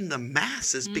reaching the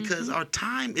masses, because our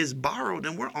time is borrowed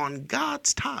and we're on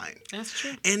God's time. That's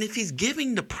true. And if he's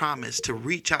giving the promise to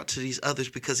reach out to these others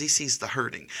because he sees the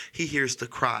hurting, he hears the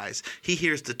cries, he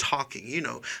hears the talking.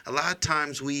 A lot of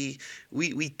times we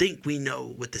think we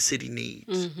know what the city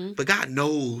needs, but God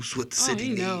knows what the city He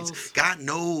needs. knows. God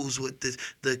knows what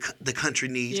the country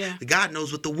needs. Yeah. God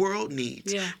knows what the world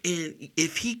needs. Yeah. And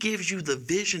if he gives you the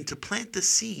vision to plant the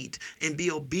seed and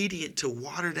be obedient to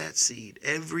water that seed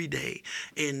every day,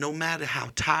 and no matter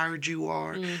how tired you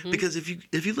are, because if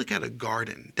you look at a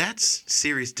garden, that's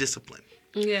serious discipline.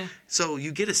 Yeah. So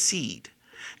you get a seed,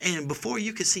 and before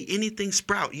you can see anything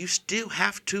sprout, you still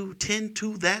have to tend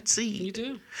to that seed. You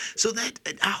do. So that,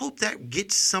 I hope that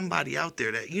gets somebody out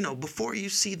there that, before you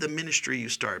see the ministry you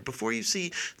start, before you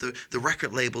see the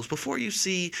record labels, before you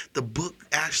see the book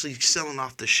actually selling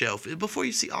off the shelf, before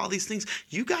you see all these things,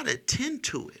 you got to tend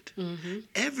to it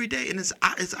every day. And it's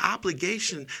an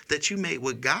obligation that you made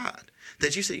with God.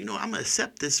 That you say, I'm going to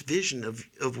accept this vision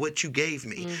of what you gave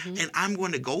me, and I'm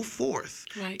going to go forth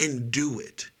Right. and do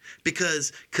it.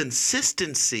 Because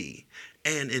consistency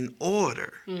and an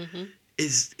order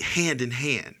is hand in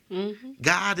hand.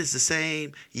 God is the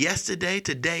same yesterday,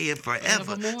 today, and forever.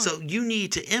 Forevermore. So you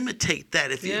need to imitate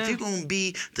that. If you're going to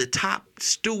be the top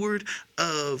steward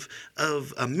of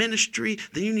a ministry,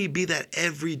 then you need to be that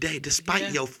every day,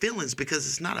 despite your feelings, because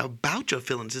it's not about your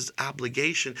feelings. It's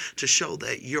obligation to show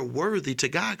that you're worthy to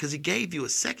God, because he gave you a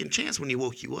second chance when he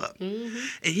woke you up. And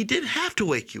he didn't have to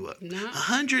wake you up. No.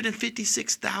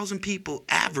 156,000 people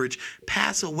average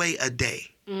pass away a day.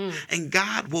 And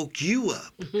God woke you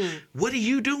up. What are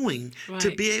you doing to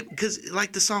Right. be able, because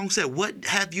like the song said, what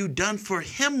have you done for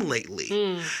him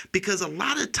lately? Because a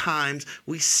lot of times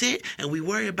we sit and we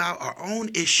worry about our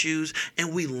own issues,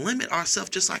 and we limit ourselves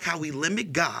just like how we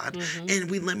limit God, and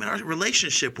we limit our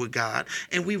relationship with God,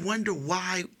 and we wonder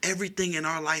why everything in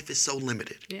our life is so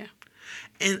limited. Yeah.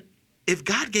 And if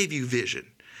God gave you vision,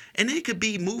 and it could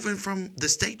be moving from the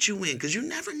state you in, because you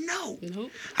never know.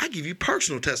 Nope. I give you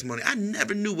personal testimony. I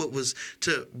never knew what was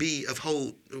to be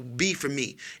for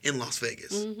me in Las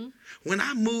Vegas. When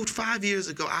I moved 5 years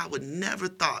ago, I would never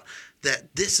thought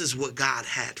that this is what God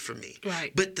had for me.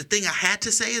 Right. But the thing I had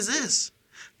to say is this: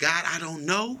 God, I don't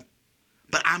know,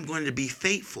 but I'm going to be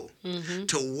faithful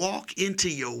to walk into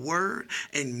your word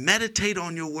and meditate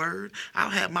on your word. I'll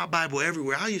have my Bible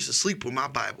everywhere. I used to sleep with my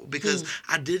Bible because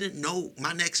I didn't know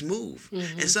my next move.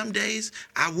 And some days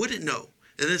I wouldn't know.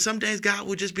 And then some days God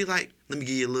would just be like, let me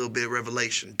give you a little bit of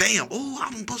revelation. Bam. Oh,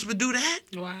 I'm supposed to do that?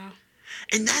 Wow.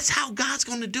 And that's how God's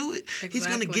going to do it. He's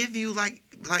going to Exactly. give you,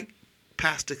 like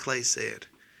Pastor Clay said,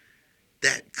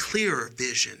 that clearer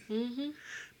vision.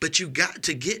 But you got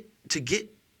to get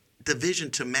the vision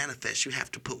to manifest, you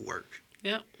have to put work.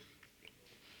 Yep.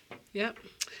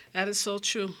 That is so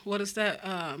true. What is that?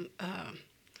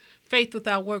 Faith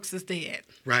without works is dead.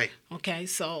 Right. Okay,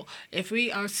 so if we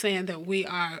are saying that we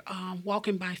are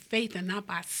walking by faith and not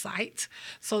by sight,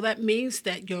 so that means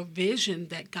that your vision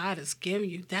that God has given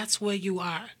you, that's where you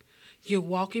are. You're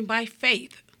walking by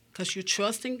faith because you're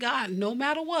trusting God no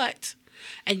matter what.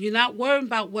 And you're not worrying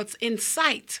about what's in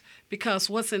sight, because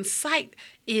what's in sight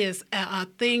is a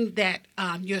thing that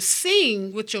you're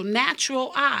seeing with your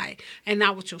natural eye and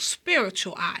not with your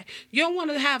spiritual eye. You don't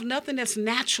want to have nothing that's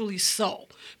naturally so,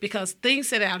 because things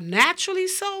that are naturally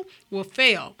so will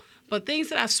fail. But things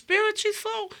that are spiritually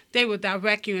so, they will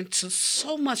direct you into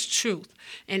so much truth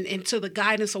and into the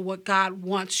guidance of what God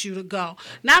wants you to go.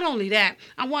 Not only that,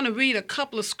 I want to read a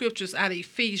couple of scriptures out of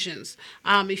Ephesians.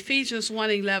 Ephesians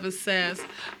 1:11 says,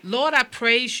 Lord, I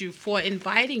praise you for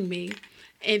inviting me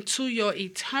into your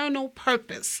eternal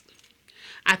purpose.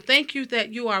 I thank you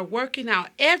that you are working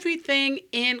out everything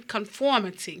in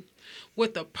conformity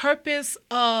with the purpose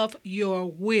of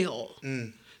your will.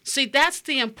 See, that's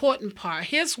the important part.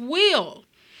 His will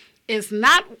is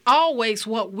not always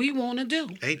what we want to do.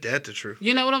 Ain't that the truth?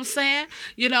 You know what I'm saying?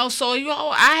 So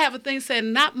I have a thing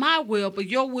saying, not my will, but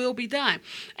your will be done.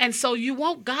 And so you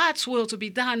want God's will to be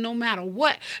done no matter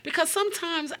what. Because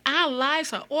sometimes our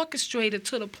lives are orchestrated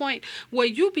to the point where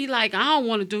you be like, I don't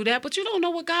want to do that, but you don't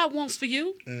know what God wants for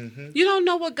you. Mm-hmm. You don't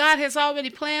know what God has already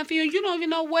planned for you. You don't even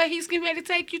know where he's getting ready to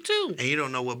take you to. And you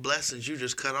don't know what blessings you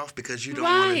just cut off because you don't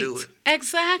want to do it.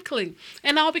 Exactly.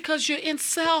 And all because you're in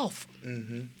self.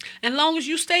 Mm-hmm. And long as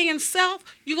you stay in self,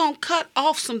 you're going to cut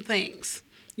off some things.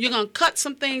 You're going to cut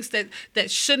some things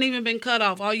that shouldn't even been cut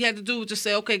off. All you had to do was just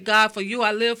say, okay, God, for you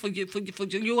I live, for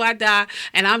you I die,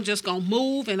 and I'm just going to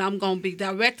move, and I'm going to be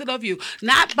directed of you.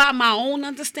 Not by my own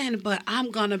understanding, but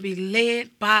I'm going to be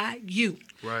led by you.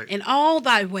 Right. In all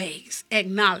thy ways,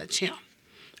 acknowledge him.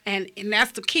 And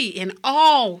that's the key. In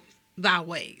all thy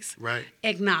ways, right,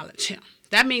 acknowledge him.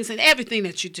 That means in everything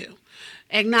that you do,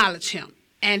 acknowledge him.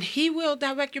 And he will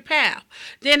direct your path.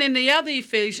 Then in the other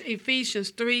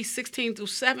Ephesians 3:16 through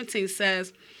 17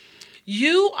 says,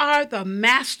 you are the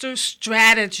master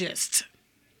strategist.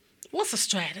 What's a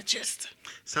strategist?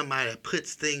 Somebody that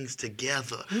puts things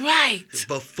together. Right.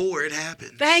 Before it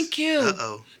happens. Thank you.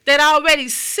 Uh-oh. That already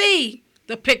see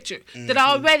the picture, mm-hmm, that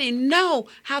already know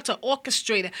how to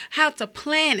orchestrate it, how to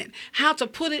plan it, how to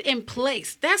put it in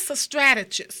place. That's a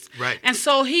strategist. Right. And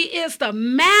so he is the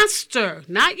master,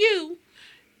 not you,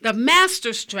 the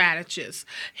master strategist.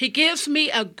 He gives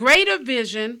me a greater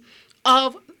vision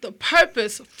of the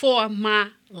purpose for my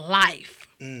life.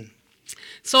 Mm.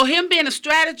 So him being a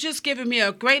strategist, giving me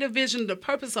a greater vision of the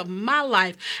purpose of my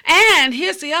life. And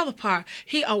here's the other part.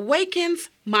 He awakens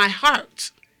my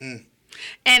heart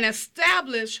and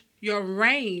establish your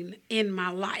reign in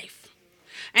my life.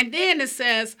 And then it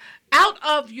says, out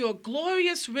of your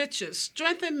glorious riches,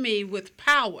 strengthen me with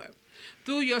power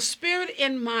through your spirit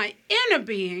in my inner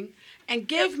being, and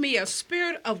give me a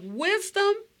spirit of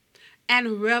wisdom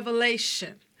and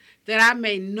revelation, that I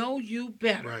may know you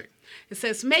better. Right. It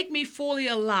says, make me fully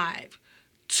alive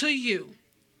to you,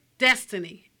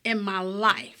 destiny in my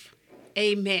life.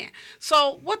 Amen.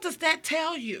 So what does that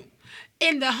tell you?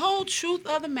 And the whole truth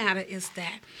of the matter is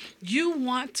that you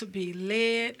want to be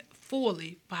led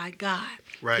fully by God.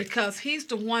 Right. Because he's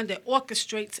the one that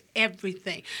orchestrates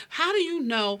everything. How do you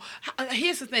know?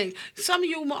 Here's the thing. Some of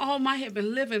you all might have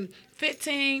been living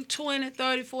 15, 20,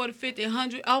 30, 40, 50,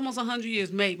 100, almost 100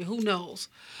 years maybe. Who knows?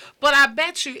 But I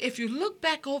bet you if you look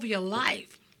back over your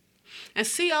life and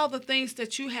see all the things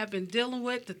that you have been dealing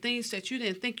with, the things that you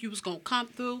didn't think you was going to come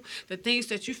through, the things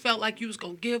that you felt like you was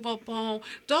going to give up on,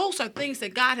 those are things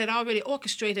that God had already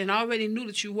orchestrated and already knew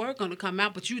that you were going to come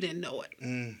out, but you didn't know it.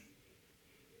 Mm.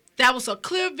 That was a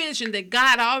clear vision that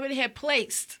God already had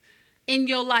placed in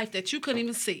your life that you couldn't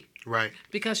even see. Right.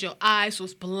 Because your eyes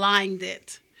was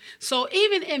blinded. So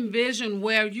even in vision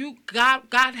where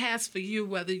God has for you,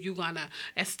 whether you're going to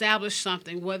establish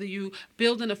something, whether you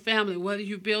building a family, whether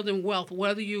you're building wealth,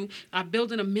 whether you are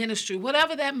building a ministry,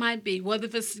 whatever that might be, whether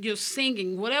it's you're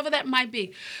singing, whatever that might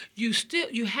be,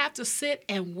 you have to sit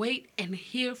and wait and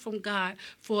hear from God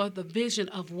for the vision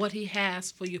of what he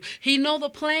has for you. He know the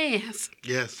plans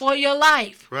for your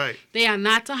life. Right. They are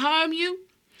not to harm you,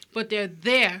 but they're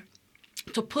there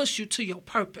to push you to your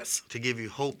purpose. To give you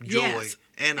hope, joy,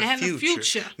 and a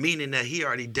future. Meaning that he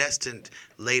already destined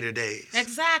later days.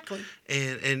 Exactly.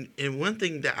 And one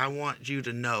thing that I want you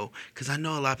to know, because I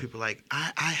know a lot of people are like,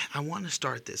 I want to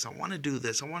start this. I want to do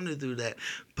this. I want to do that.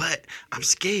 But I'm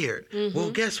scared. Mm-hmm.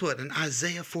 Well, guess what? In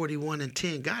Isaiah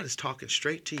 41:10, God is talking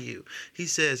straight to you. He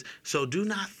says, so do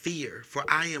not fear, for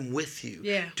I am with you.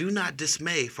 Yeah. Do not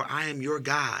dismay, for I am your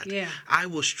God. Yeah. I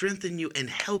will strengthen you and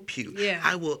help you. Yeah.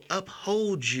 I will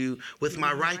uphold you with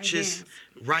my righteous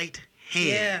right hand.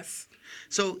 Yes.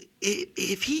 So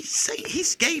if he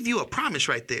gave you a promise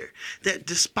right there that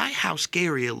despite how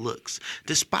scary it looks,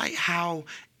 despite how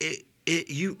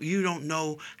you don't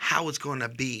know how it's going to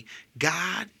be,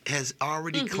 God has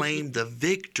already claimed the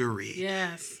victory.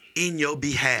 Yes. In your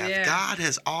behalf. Yeah. God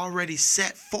has already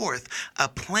set forth a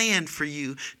plan for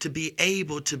you to be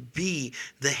able to be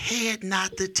the head,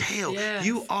 not the tail. Yes.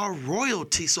 You are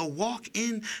royalty, so walk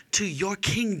into your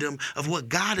kingdom of what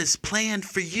God has planned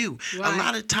for you. Right. A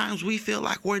lot of times we feel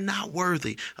like we're not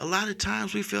worthy. A lot of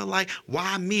times we feel like,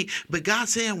 why me? But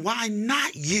God's saying, why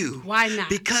not you? Why not?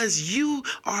 Because you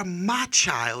are my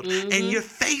child, and you're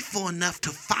faithful enough to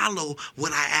follow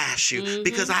what I ask you.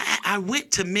 Because I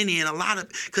went to many, and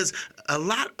because a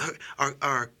lot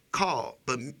are called,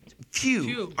 but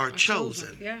few are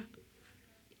chosen. Yeah.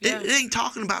 Yeah. It ain't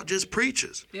talking about just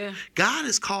preachers. Yeah. God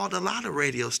has called a lot of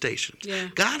radio stations. Yeah.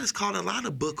 God has called a lot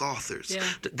of book authors. Yeah.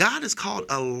 God has called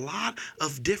a lot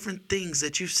of different things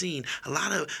that you've seen. A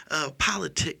lot of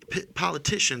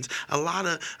politicians, a lot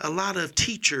of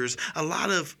teachers, a lot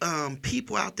of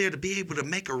people out there to be able to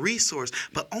make a resource,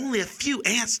 but only a few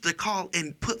answer the call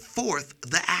and put forth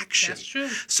the action. That's true.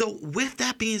 So with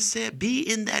that being said, be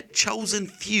in that chosen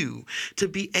few to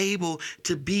be able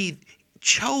to be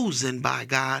chosen by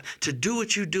God to do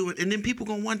what you do, and then people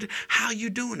gonna wonder how you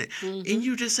doing it, and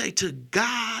you just say, to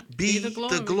God be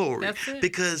the glory. That's it.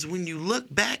 Because when you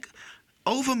look back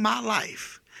over my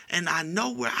life and I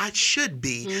know where I should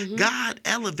be, God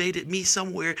elevated me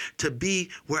somewhere to be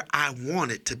where I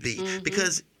wanted to be.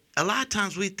 Because a lot of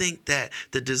times we think that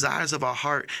the desires of our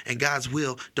heart and God's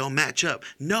will don't match up.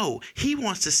 No, he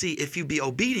wants to see if you be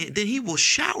obedient, then he will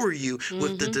shower you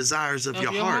with the desires of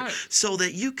your heart so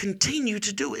that you continue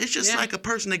to do it. It's just like a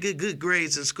person that get good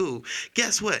grades in school.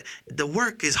 Guess what? The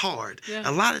work is hard. Yeah.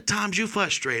 A lot of times you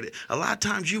frustrated. A lot of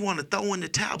times you want to throw in the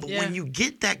towel. But when you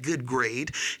get that good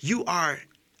grade, you are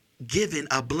given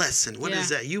a blessing. What is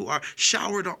that? You are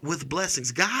showered with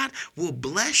blessings. God will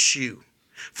bless you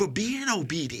for being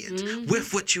obedient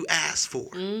with what you ask for.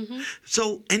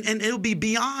 So, and it'll be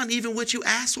beyond even what you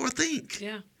ask or think.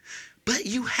 Yeah. But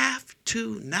you have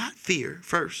to not fear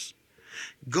first.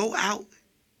 Go out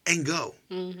and go.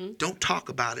 Don't talk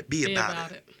about it. Be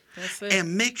about it. That's it.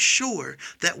 And make sure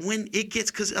that when it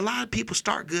gets, because a lot of people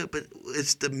start good, but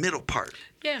it's the middle part.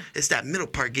 Yeah. It's that middle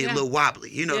part getting a little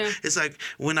wobbly. You know, Yeah. it's like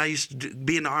when I used to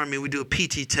be in the Army, we do a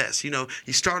PT test. You know,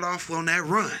 you start off on that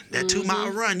run, that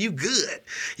 2-mile run, you good.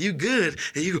 And you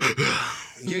go,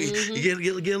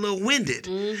 you get a little winded.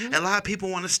 And a lot of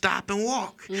people want to stop and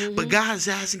walk. But God's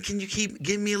asking, can you keep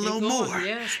giving me a little going. more?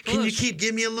 Yes, Can you push. keep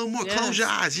giving me a little more? Yes. Close your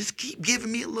eyes. Just keep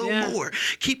giving me a little more.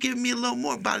 Keep giving me a little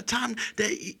more. By the time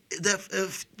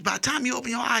by the time you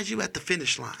open your eyes, you at the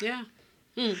finish line. Yeah.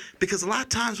 Because a lot of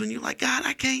times when you're like, God,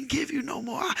 I can't give you no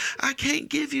more. I can't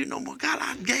give you no more. God,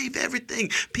 I gave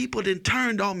everything. People then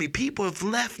turned on me. People have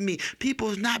left me. People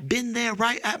have not been there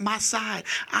right at my side.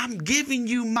 I'm giving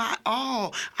you my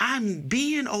all. I'm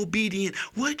being obedient.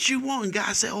 What you want? And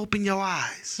God said, open your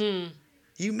eyes.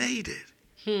 You made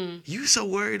it. You so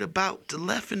worried about the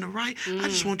left and the right. I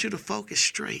just want you to focus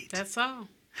straight. That's all.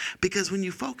 Because when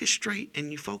you focus straight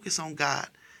and you focus on God,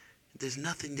 there's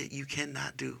nothing that you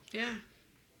cannot do. Yeah.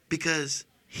 Because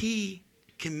he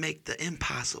can make the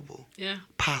impossible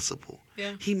possible.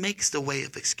 Yeah. He makes the way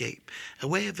of escape. A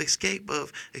way of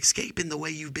escaping the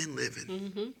way you've been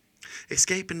living.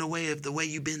 Escaping the way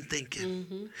you've been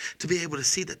thinking. To be able to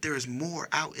see that there is more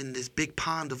out in this big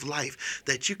pond of life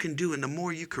that you can do, and the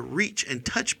more you can reach and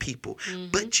touch people.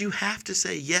 But you have to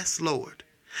say, yes, Lord.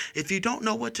 If you don't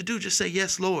know what to do, just say,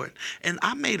 yes, Lord. And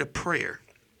I made a prayer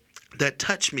that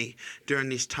touched me during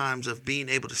these times of being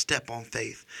able to step on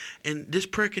faith. And this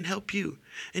prayer can help you.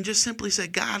 And just simply say,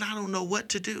 God, I don't know what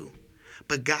to do,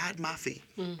 but guide my feet.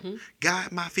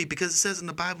 Guide my feet. Because it says in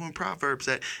the Bible in Proverbs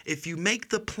that if you make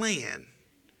the plan,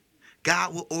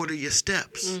 God will order your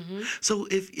steps. So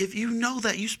if you know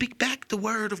that, you speak back the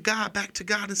word of God back to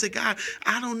God and say, God,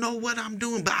 I don't know what I'm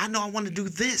doing, but I know I want to do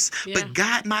this. But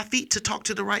guide my feet to talk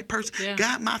to the right person.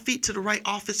 Guide my feet to the right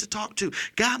office to talk to.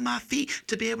 Guide my feet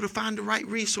to be able to find the right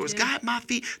resource. Guide my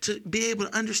feet to be able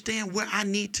to understand where I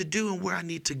need to do and where I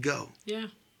need to go. Yeah.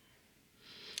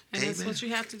 And that's what you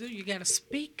have to do. You got to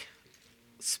speak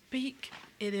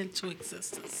it into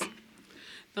existence.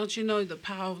 Don't you know the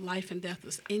power of life and death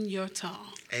is in your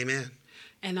tongue? Amen.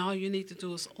 And all you need to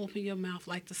do is open your mouth,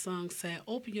 like the song said,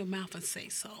 open your mouth and say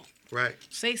so. Right.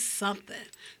 Say something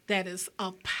that is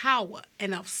of power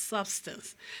and of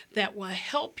substance that will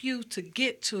help you to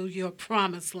get to your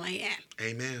promised land.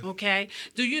 Amen. Okay?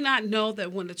 Do you not know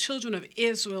that when the children of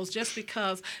Israel, just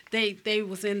because they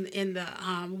was in the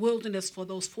wilderness for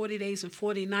those 40 days and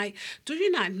 40 nights, do you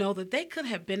not know that they could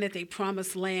have been at their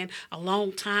promised land a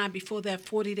long time before that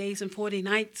 40 days and 40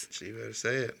 nights? She better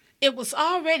say it. It was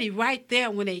already right there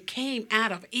when they came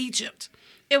out of Egypt.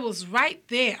 It was right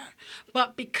there.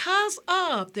 But because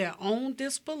of their own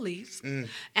disbeliefs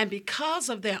and because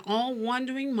of their own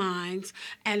wandering minds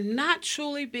and not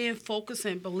truly being focused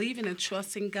and believing and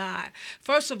trusting God,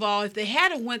 first of all, if they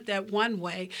hadn't went that one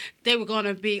way, they were going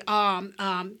to be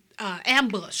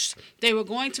ambushed. They were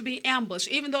going to be ambushed,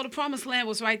 even though the promised land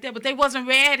was right there, but they wasn't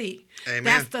ready. Amen.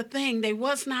 That's the thing. They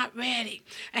was not ready.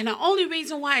 And the only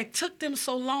reason why it took them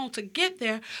so long to get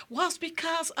there was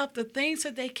because of the things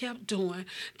that they kept doing,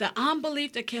 the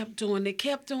unbelief they kept doing. They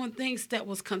kept doing things that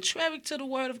was contrary to the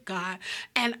word of God,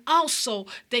 and also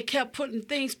they kept putting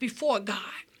things before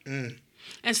God.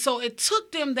 And so it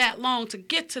took them that long to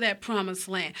get to that promised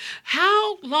land.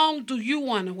 How long do you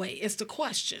want to wait? Is the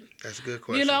question. That's a good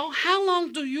question. You know, how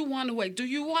long do you want to wait? Do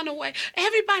you want to wait?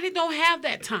 Everybody don't have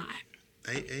that time.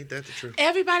 Ain't that the truth?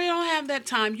 Everybody don't have that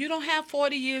time. You don't have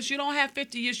 40 years. You don't have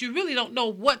 50 years. You really don't know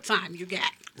what time you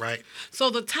got. Right. So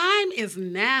the time is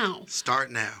now.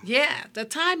 Start now. Yeah, the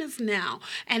time is now.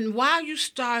 And while you're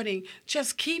starting,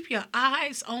 just keep your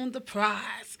eyes on the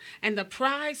prize. And the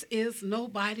prize is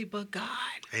nobody but God.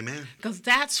 Amen. Because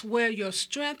that's where your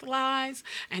strength lies,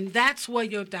 and that's where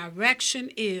your direction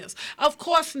is. Of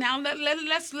course, now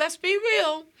let's be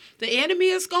real. The enemy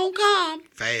is gonna come.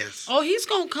 Fast. Oh, he's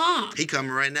gonna come. He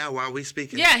coming right now while we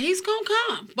speaking. Yeah, he's gonna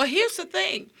come. But here's the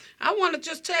thing. I want to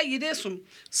just tell you this one.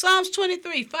 Psalms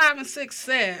 23, 5 and 6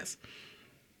 says,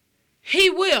 He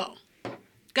will,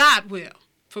 God will,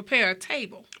 prepare a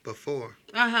table. Before.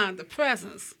 The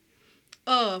presence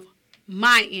of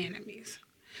my enemies.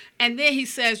 And then he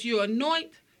says, you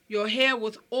anoint your hair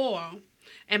with oil,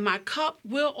 and my cup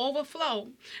will overflow.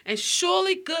 And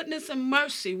surely goodness and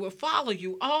mercy will follow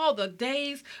you all the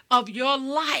days of your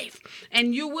life.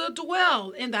 And you will dwell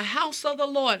in the house of the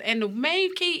Lord. And the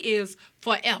main key is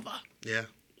forever. Yeah.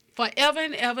 Forever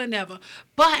and ever and ever.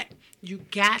 But you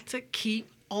got to keep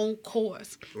on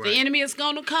course. Right. The enemy is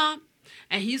going to come.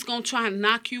 And he's going to try and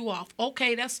knock you off.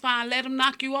 Okay, that's fine. Let him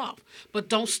knock you off. But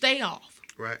don't stay off.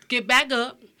 Right. Get back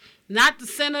up. Not the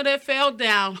sinner that fell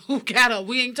down who got up.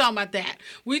 We ain't talking about that.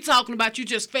 We talking about you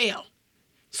just fell.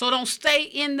 So don't stay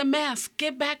in the mess.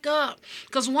 Get back up.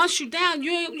 Because once you're down,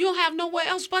 you don't have nowhere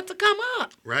else but to come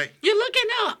up. Right. You're looking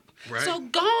up. Right. So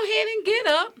go ahead and get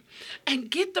up and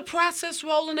get the process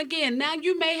rolling again. Now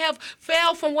you may have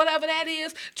failed from whatever that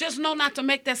is. Just know not to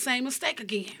make that same mistake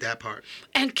again. That part.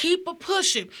 And keep a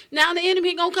pushing. Now the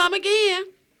enemy gonna come again.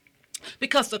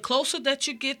 Because the closer that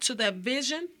you get to that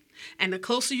vision, and the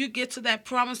closer you get to that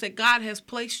promise that God has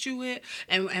placed you in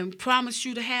and promised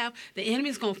you to have, the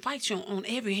enemy's going to fight you on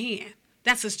every hand.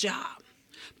 That's his job.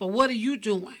 But what are you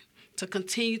doing to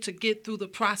continue to get through the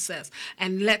process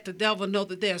and let the devil know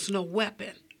that there's no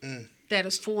weapon that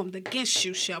is formed against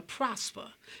you shall prosper,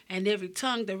 and every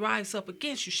tongue that rises up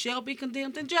against you shall be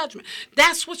condemned in judgment?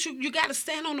 That's what you got to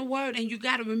stand on the word, and you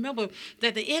got to remember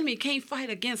that the enemy can't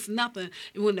fight against nothing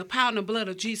when the power and the blood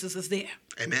of Jesus is there.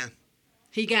 Amen.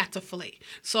 He got to flee.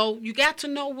 So you got to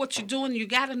know what you're doing. You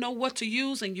got to know what to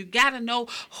use, and you got to know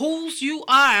whose you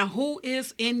are and who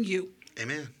is in you.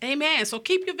 Amen. Amen. So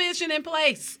keep your vision in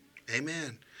place.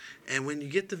 Amen. And when you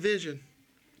get the vision,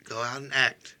 go out and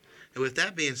act. And with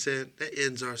that being said, that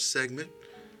ends our segment.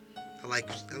 I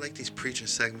like these preaching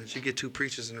segments. You get two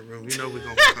preachers in the room, you know we're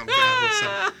going to come down with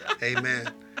something. Amen.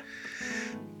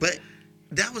 But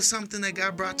that was something that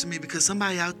God brought to me because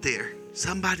somebody out there,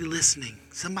 somebody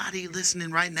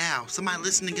listening right now, somebody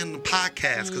listening in the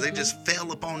podcast because they just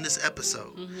fell upon this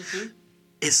episode.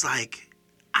 It's like,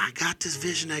 I got this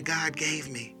vision that God gave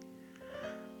me,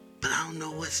 but I don't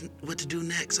know what to do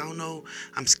next. I don't know.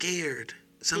 I'm scared.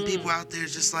 Some people out there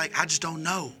is just like, I just don't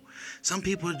know. Some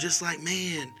people are just like,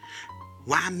 man,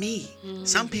 why me?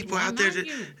 Some people Why out there, not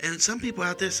you? and some people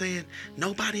out there saying,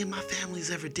 nobody in my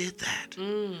family's ever did that.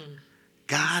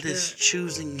 God is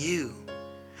choosing you.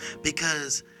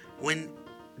 Because when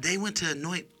they went to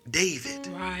anoint David,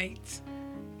 Right.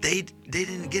 they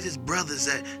didn't get his brothers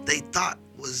that they thought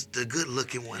was the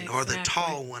good-looking one or the Exactly.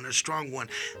 tall one or strong one.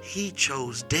 He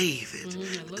chose David, the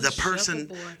little the person, shepherd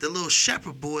boy. the little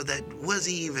shepherd boy that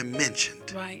wasn't even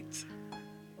mentioned Right.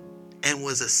 and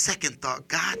was a second thought.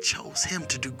 God chose him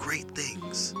to do great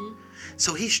things.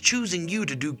 So he's choosing you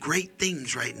to do great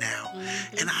things right now.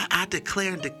 And I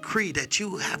declare and decree that you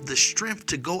will have the strength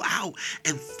to go out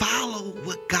and follow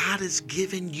what God has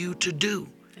given you to do.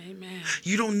 Amen.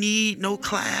 You don't need no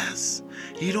class.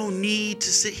 You don't need to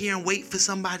sit here and wait for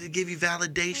somebody to give you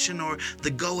validation or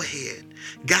the go-ahead.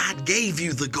 God gave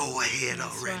you the go-ahead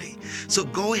already. So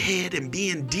go ahead and be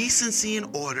in decency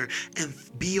and order and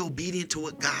be obedient to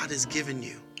what God has given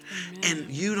you. And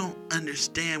you don't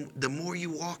understand, the more you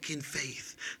walk in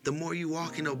faith, the more you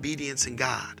walk in obedience in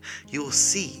God, you'll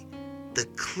see the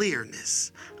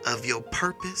clearness of your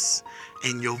purpose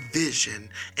and your vision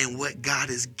and what God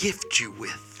has gifted you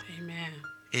with. Amen.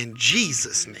 In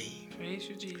Jesus' name. Praise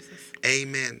you, Jesus.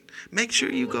 Amen. Make sure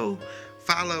you go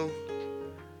follow.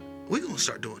 We're going to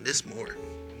start doing this more.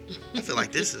 I feel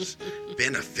like this is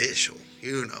beneficial.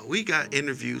 You know, we got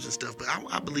interviews and stuff, but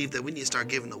I believe that we need to start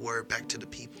giving the word back to the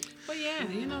people. Well, yeah,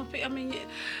 I mean,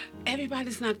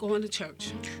 everybody's not going to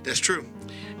church. That's true.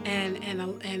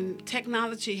 And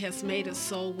technology has made it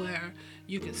so where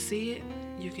you can see it,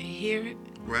 you can hear it,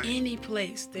 Right. any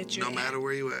place that you're No at. matter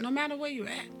where you at. No matter where you're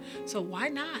at. So why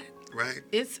not? Right.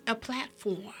 It's a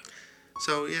platform.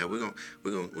 So yeah, we're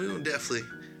gonna definitely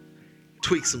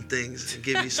tweak some things and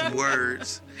give you some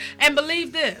words. And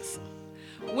believe this,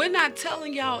 we're not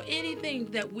telling y'all anything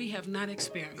that we have not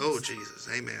experienced. Oh Jesus,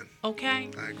 amen. Okay?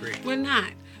 I agree. We're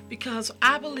not. Because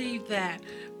I believe that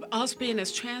us being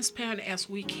as transparent as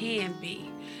we can be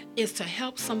is to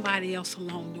help somebody else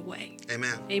along the way.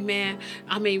 Amen. Amen.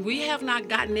 I mean, we have not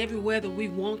gotten everywhere that we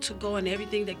want to go and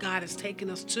everything that God has taken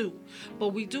us to. But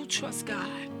we do trust God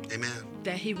Amen.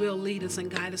 that He will lead us and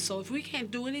guide us. So if we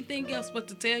can't do anything else but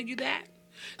to tell you that,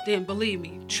 then believe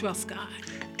me, trust God.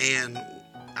 And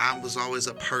I was always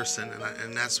a person,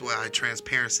 and that's why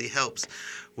transparency helps.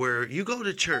 Where you go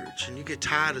to church and you get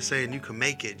tired of saying you can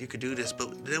make it, you can do this,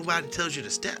 but nobody tells you the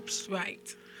steps.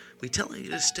 Right. We telling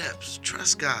you the steps.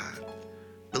 Trust God.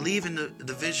 Believe in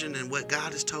the vision and what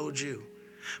God has told you.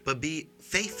 But be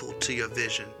faithful to your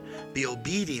vision. Be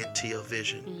obedient to your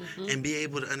vision. And be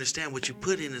able to understand what you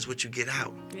put in is what you get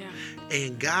out. Yeah.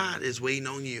 And God is waiting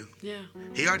on you. Yeah.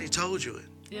 He already told you it.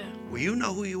 Yeah. Well, you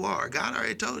know who you are. God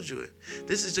already told you it.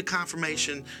 This is the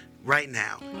confirmation right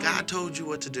now. God told you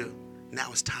what to do. Now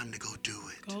it's time to go do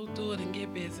it. Go do it and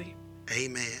get busy.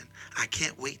 Amen. I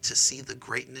can't wait to see the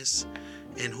greatness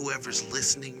in whoever's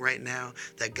listening right now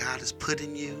that God has put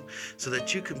in you so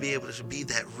that you can be able to be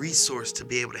that resource to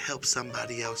be able to help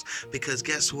somebody else. Because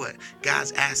guess what?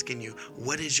 God's asking you,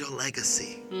 what is your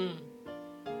legacy?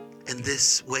 And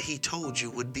this, what He told you,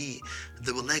 would be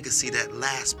the legacy that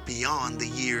lasts beyond the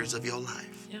years of your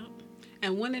life. Yep.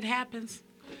 And when it happens,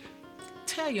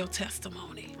 tell your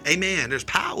testimony. Amen. There's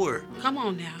power Come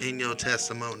on now. in your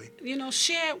testimony. You know,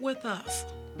 share it with us.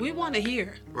 We want to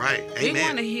hear. Right. We Amen.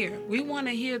 want to hear. We want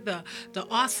to hear the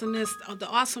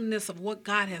awesomeness of what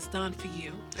God has done for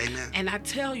you. Amen. And I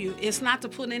tell you, it's not to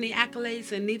put any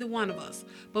accolades in neither one of us,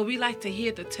 but we like to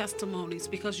hear the testimonies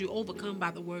because you overcome by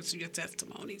the words of your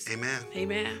testimonies. Amen.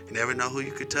 Amen. You never know who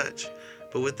you could touch.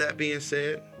 But with that being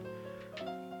said,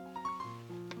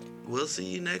 we'll see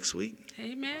you next week.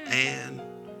 Amen. And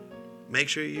make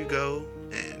sure you go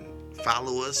and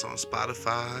follow us on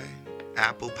Spotify,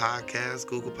 Apple Podcasts,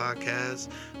 Google Podcasts,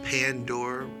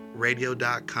 Pandora,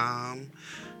 Radio.com,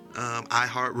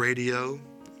 iHeartRadio.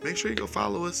 Make sure you go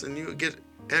follow us and you'll get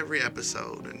every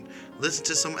episode and listen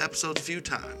to some episodes a few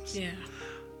times. Yeah.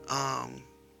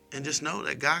 And just know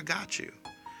that God got you.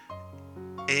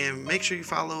 And make sure you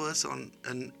follow us on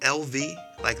an LV,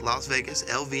 like Las Vegas,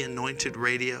 LV Anointed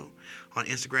Radio on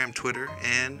Instagram, Twitter,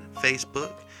 and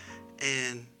Facebook.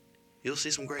 And you'll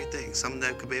see some great things, something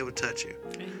that could be able to touch you.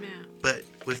 Amen. But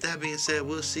with that being said,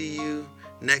 we'll see you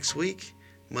next week.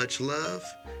 Much love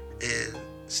and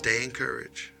stay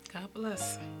encouraged. God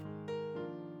bless.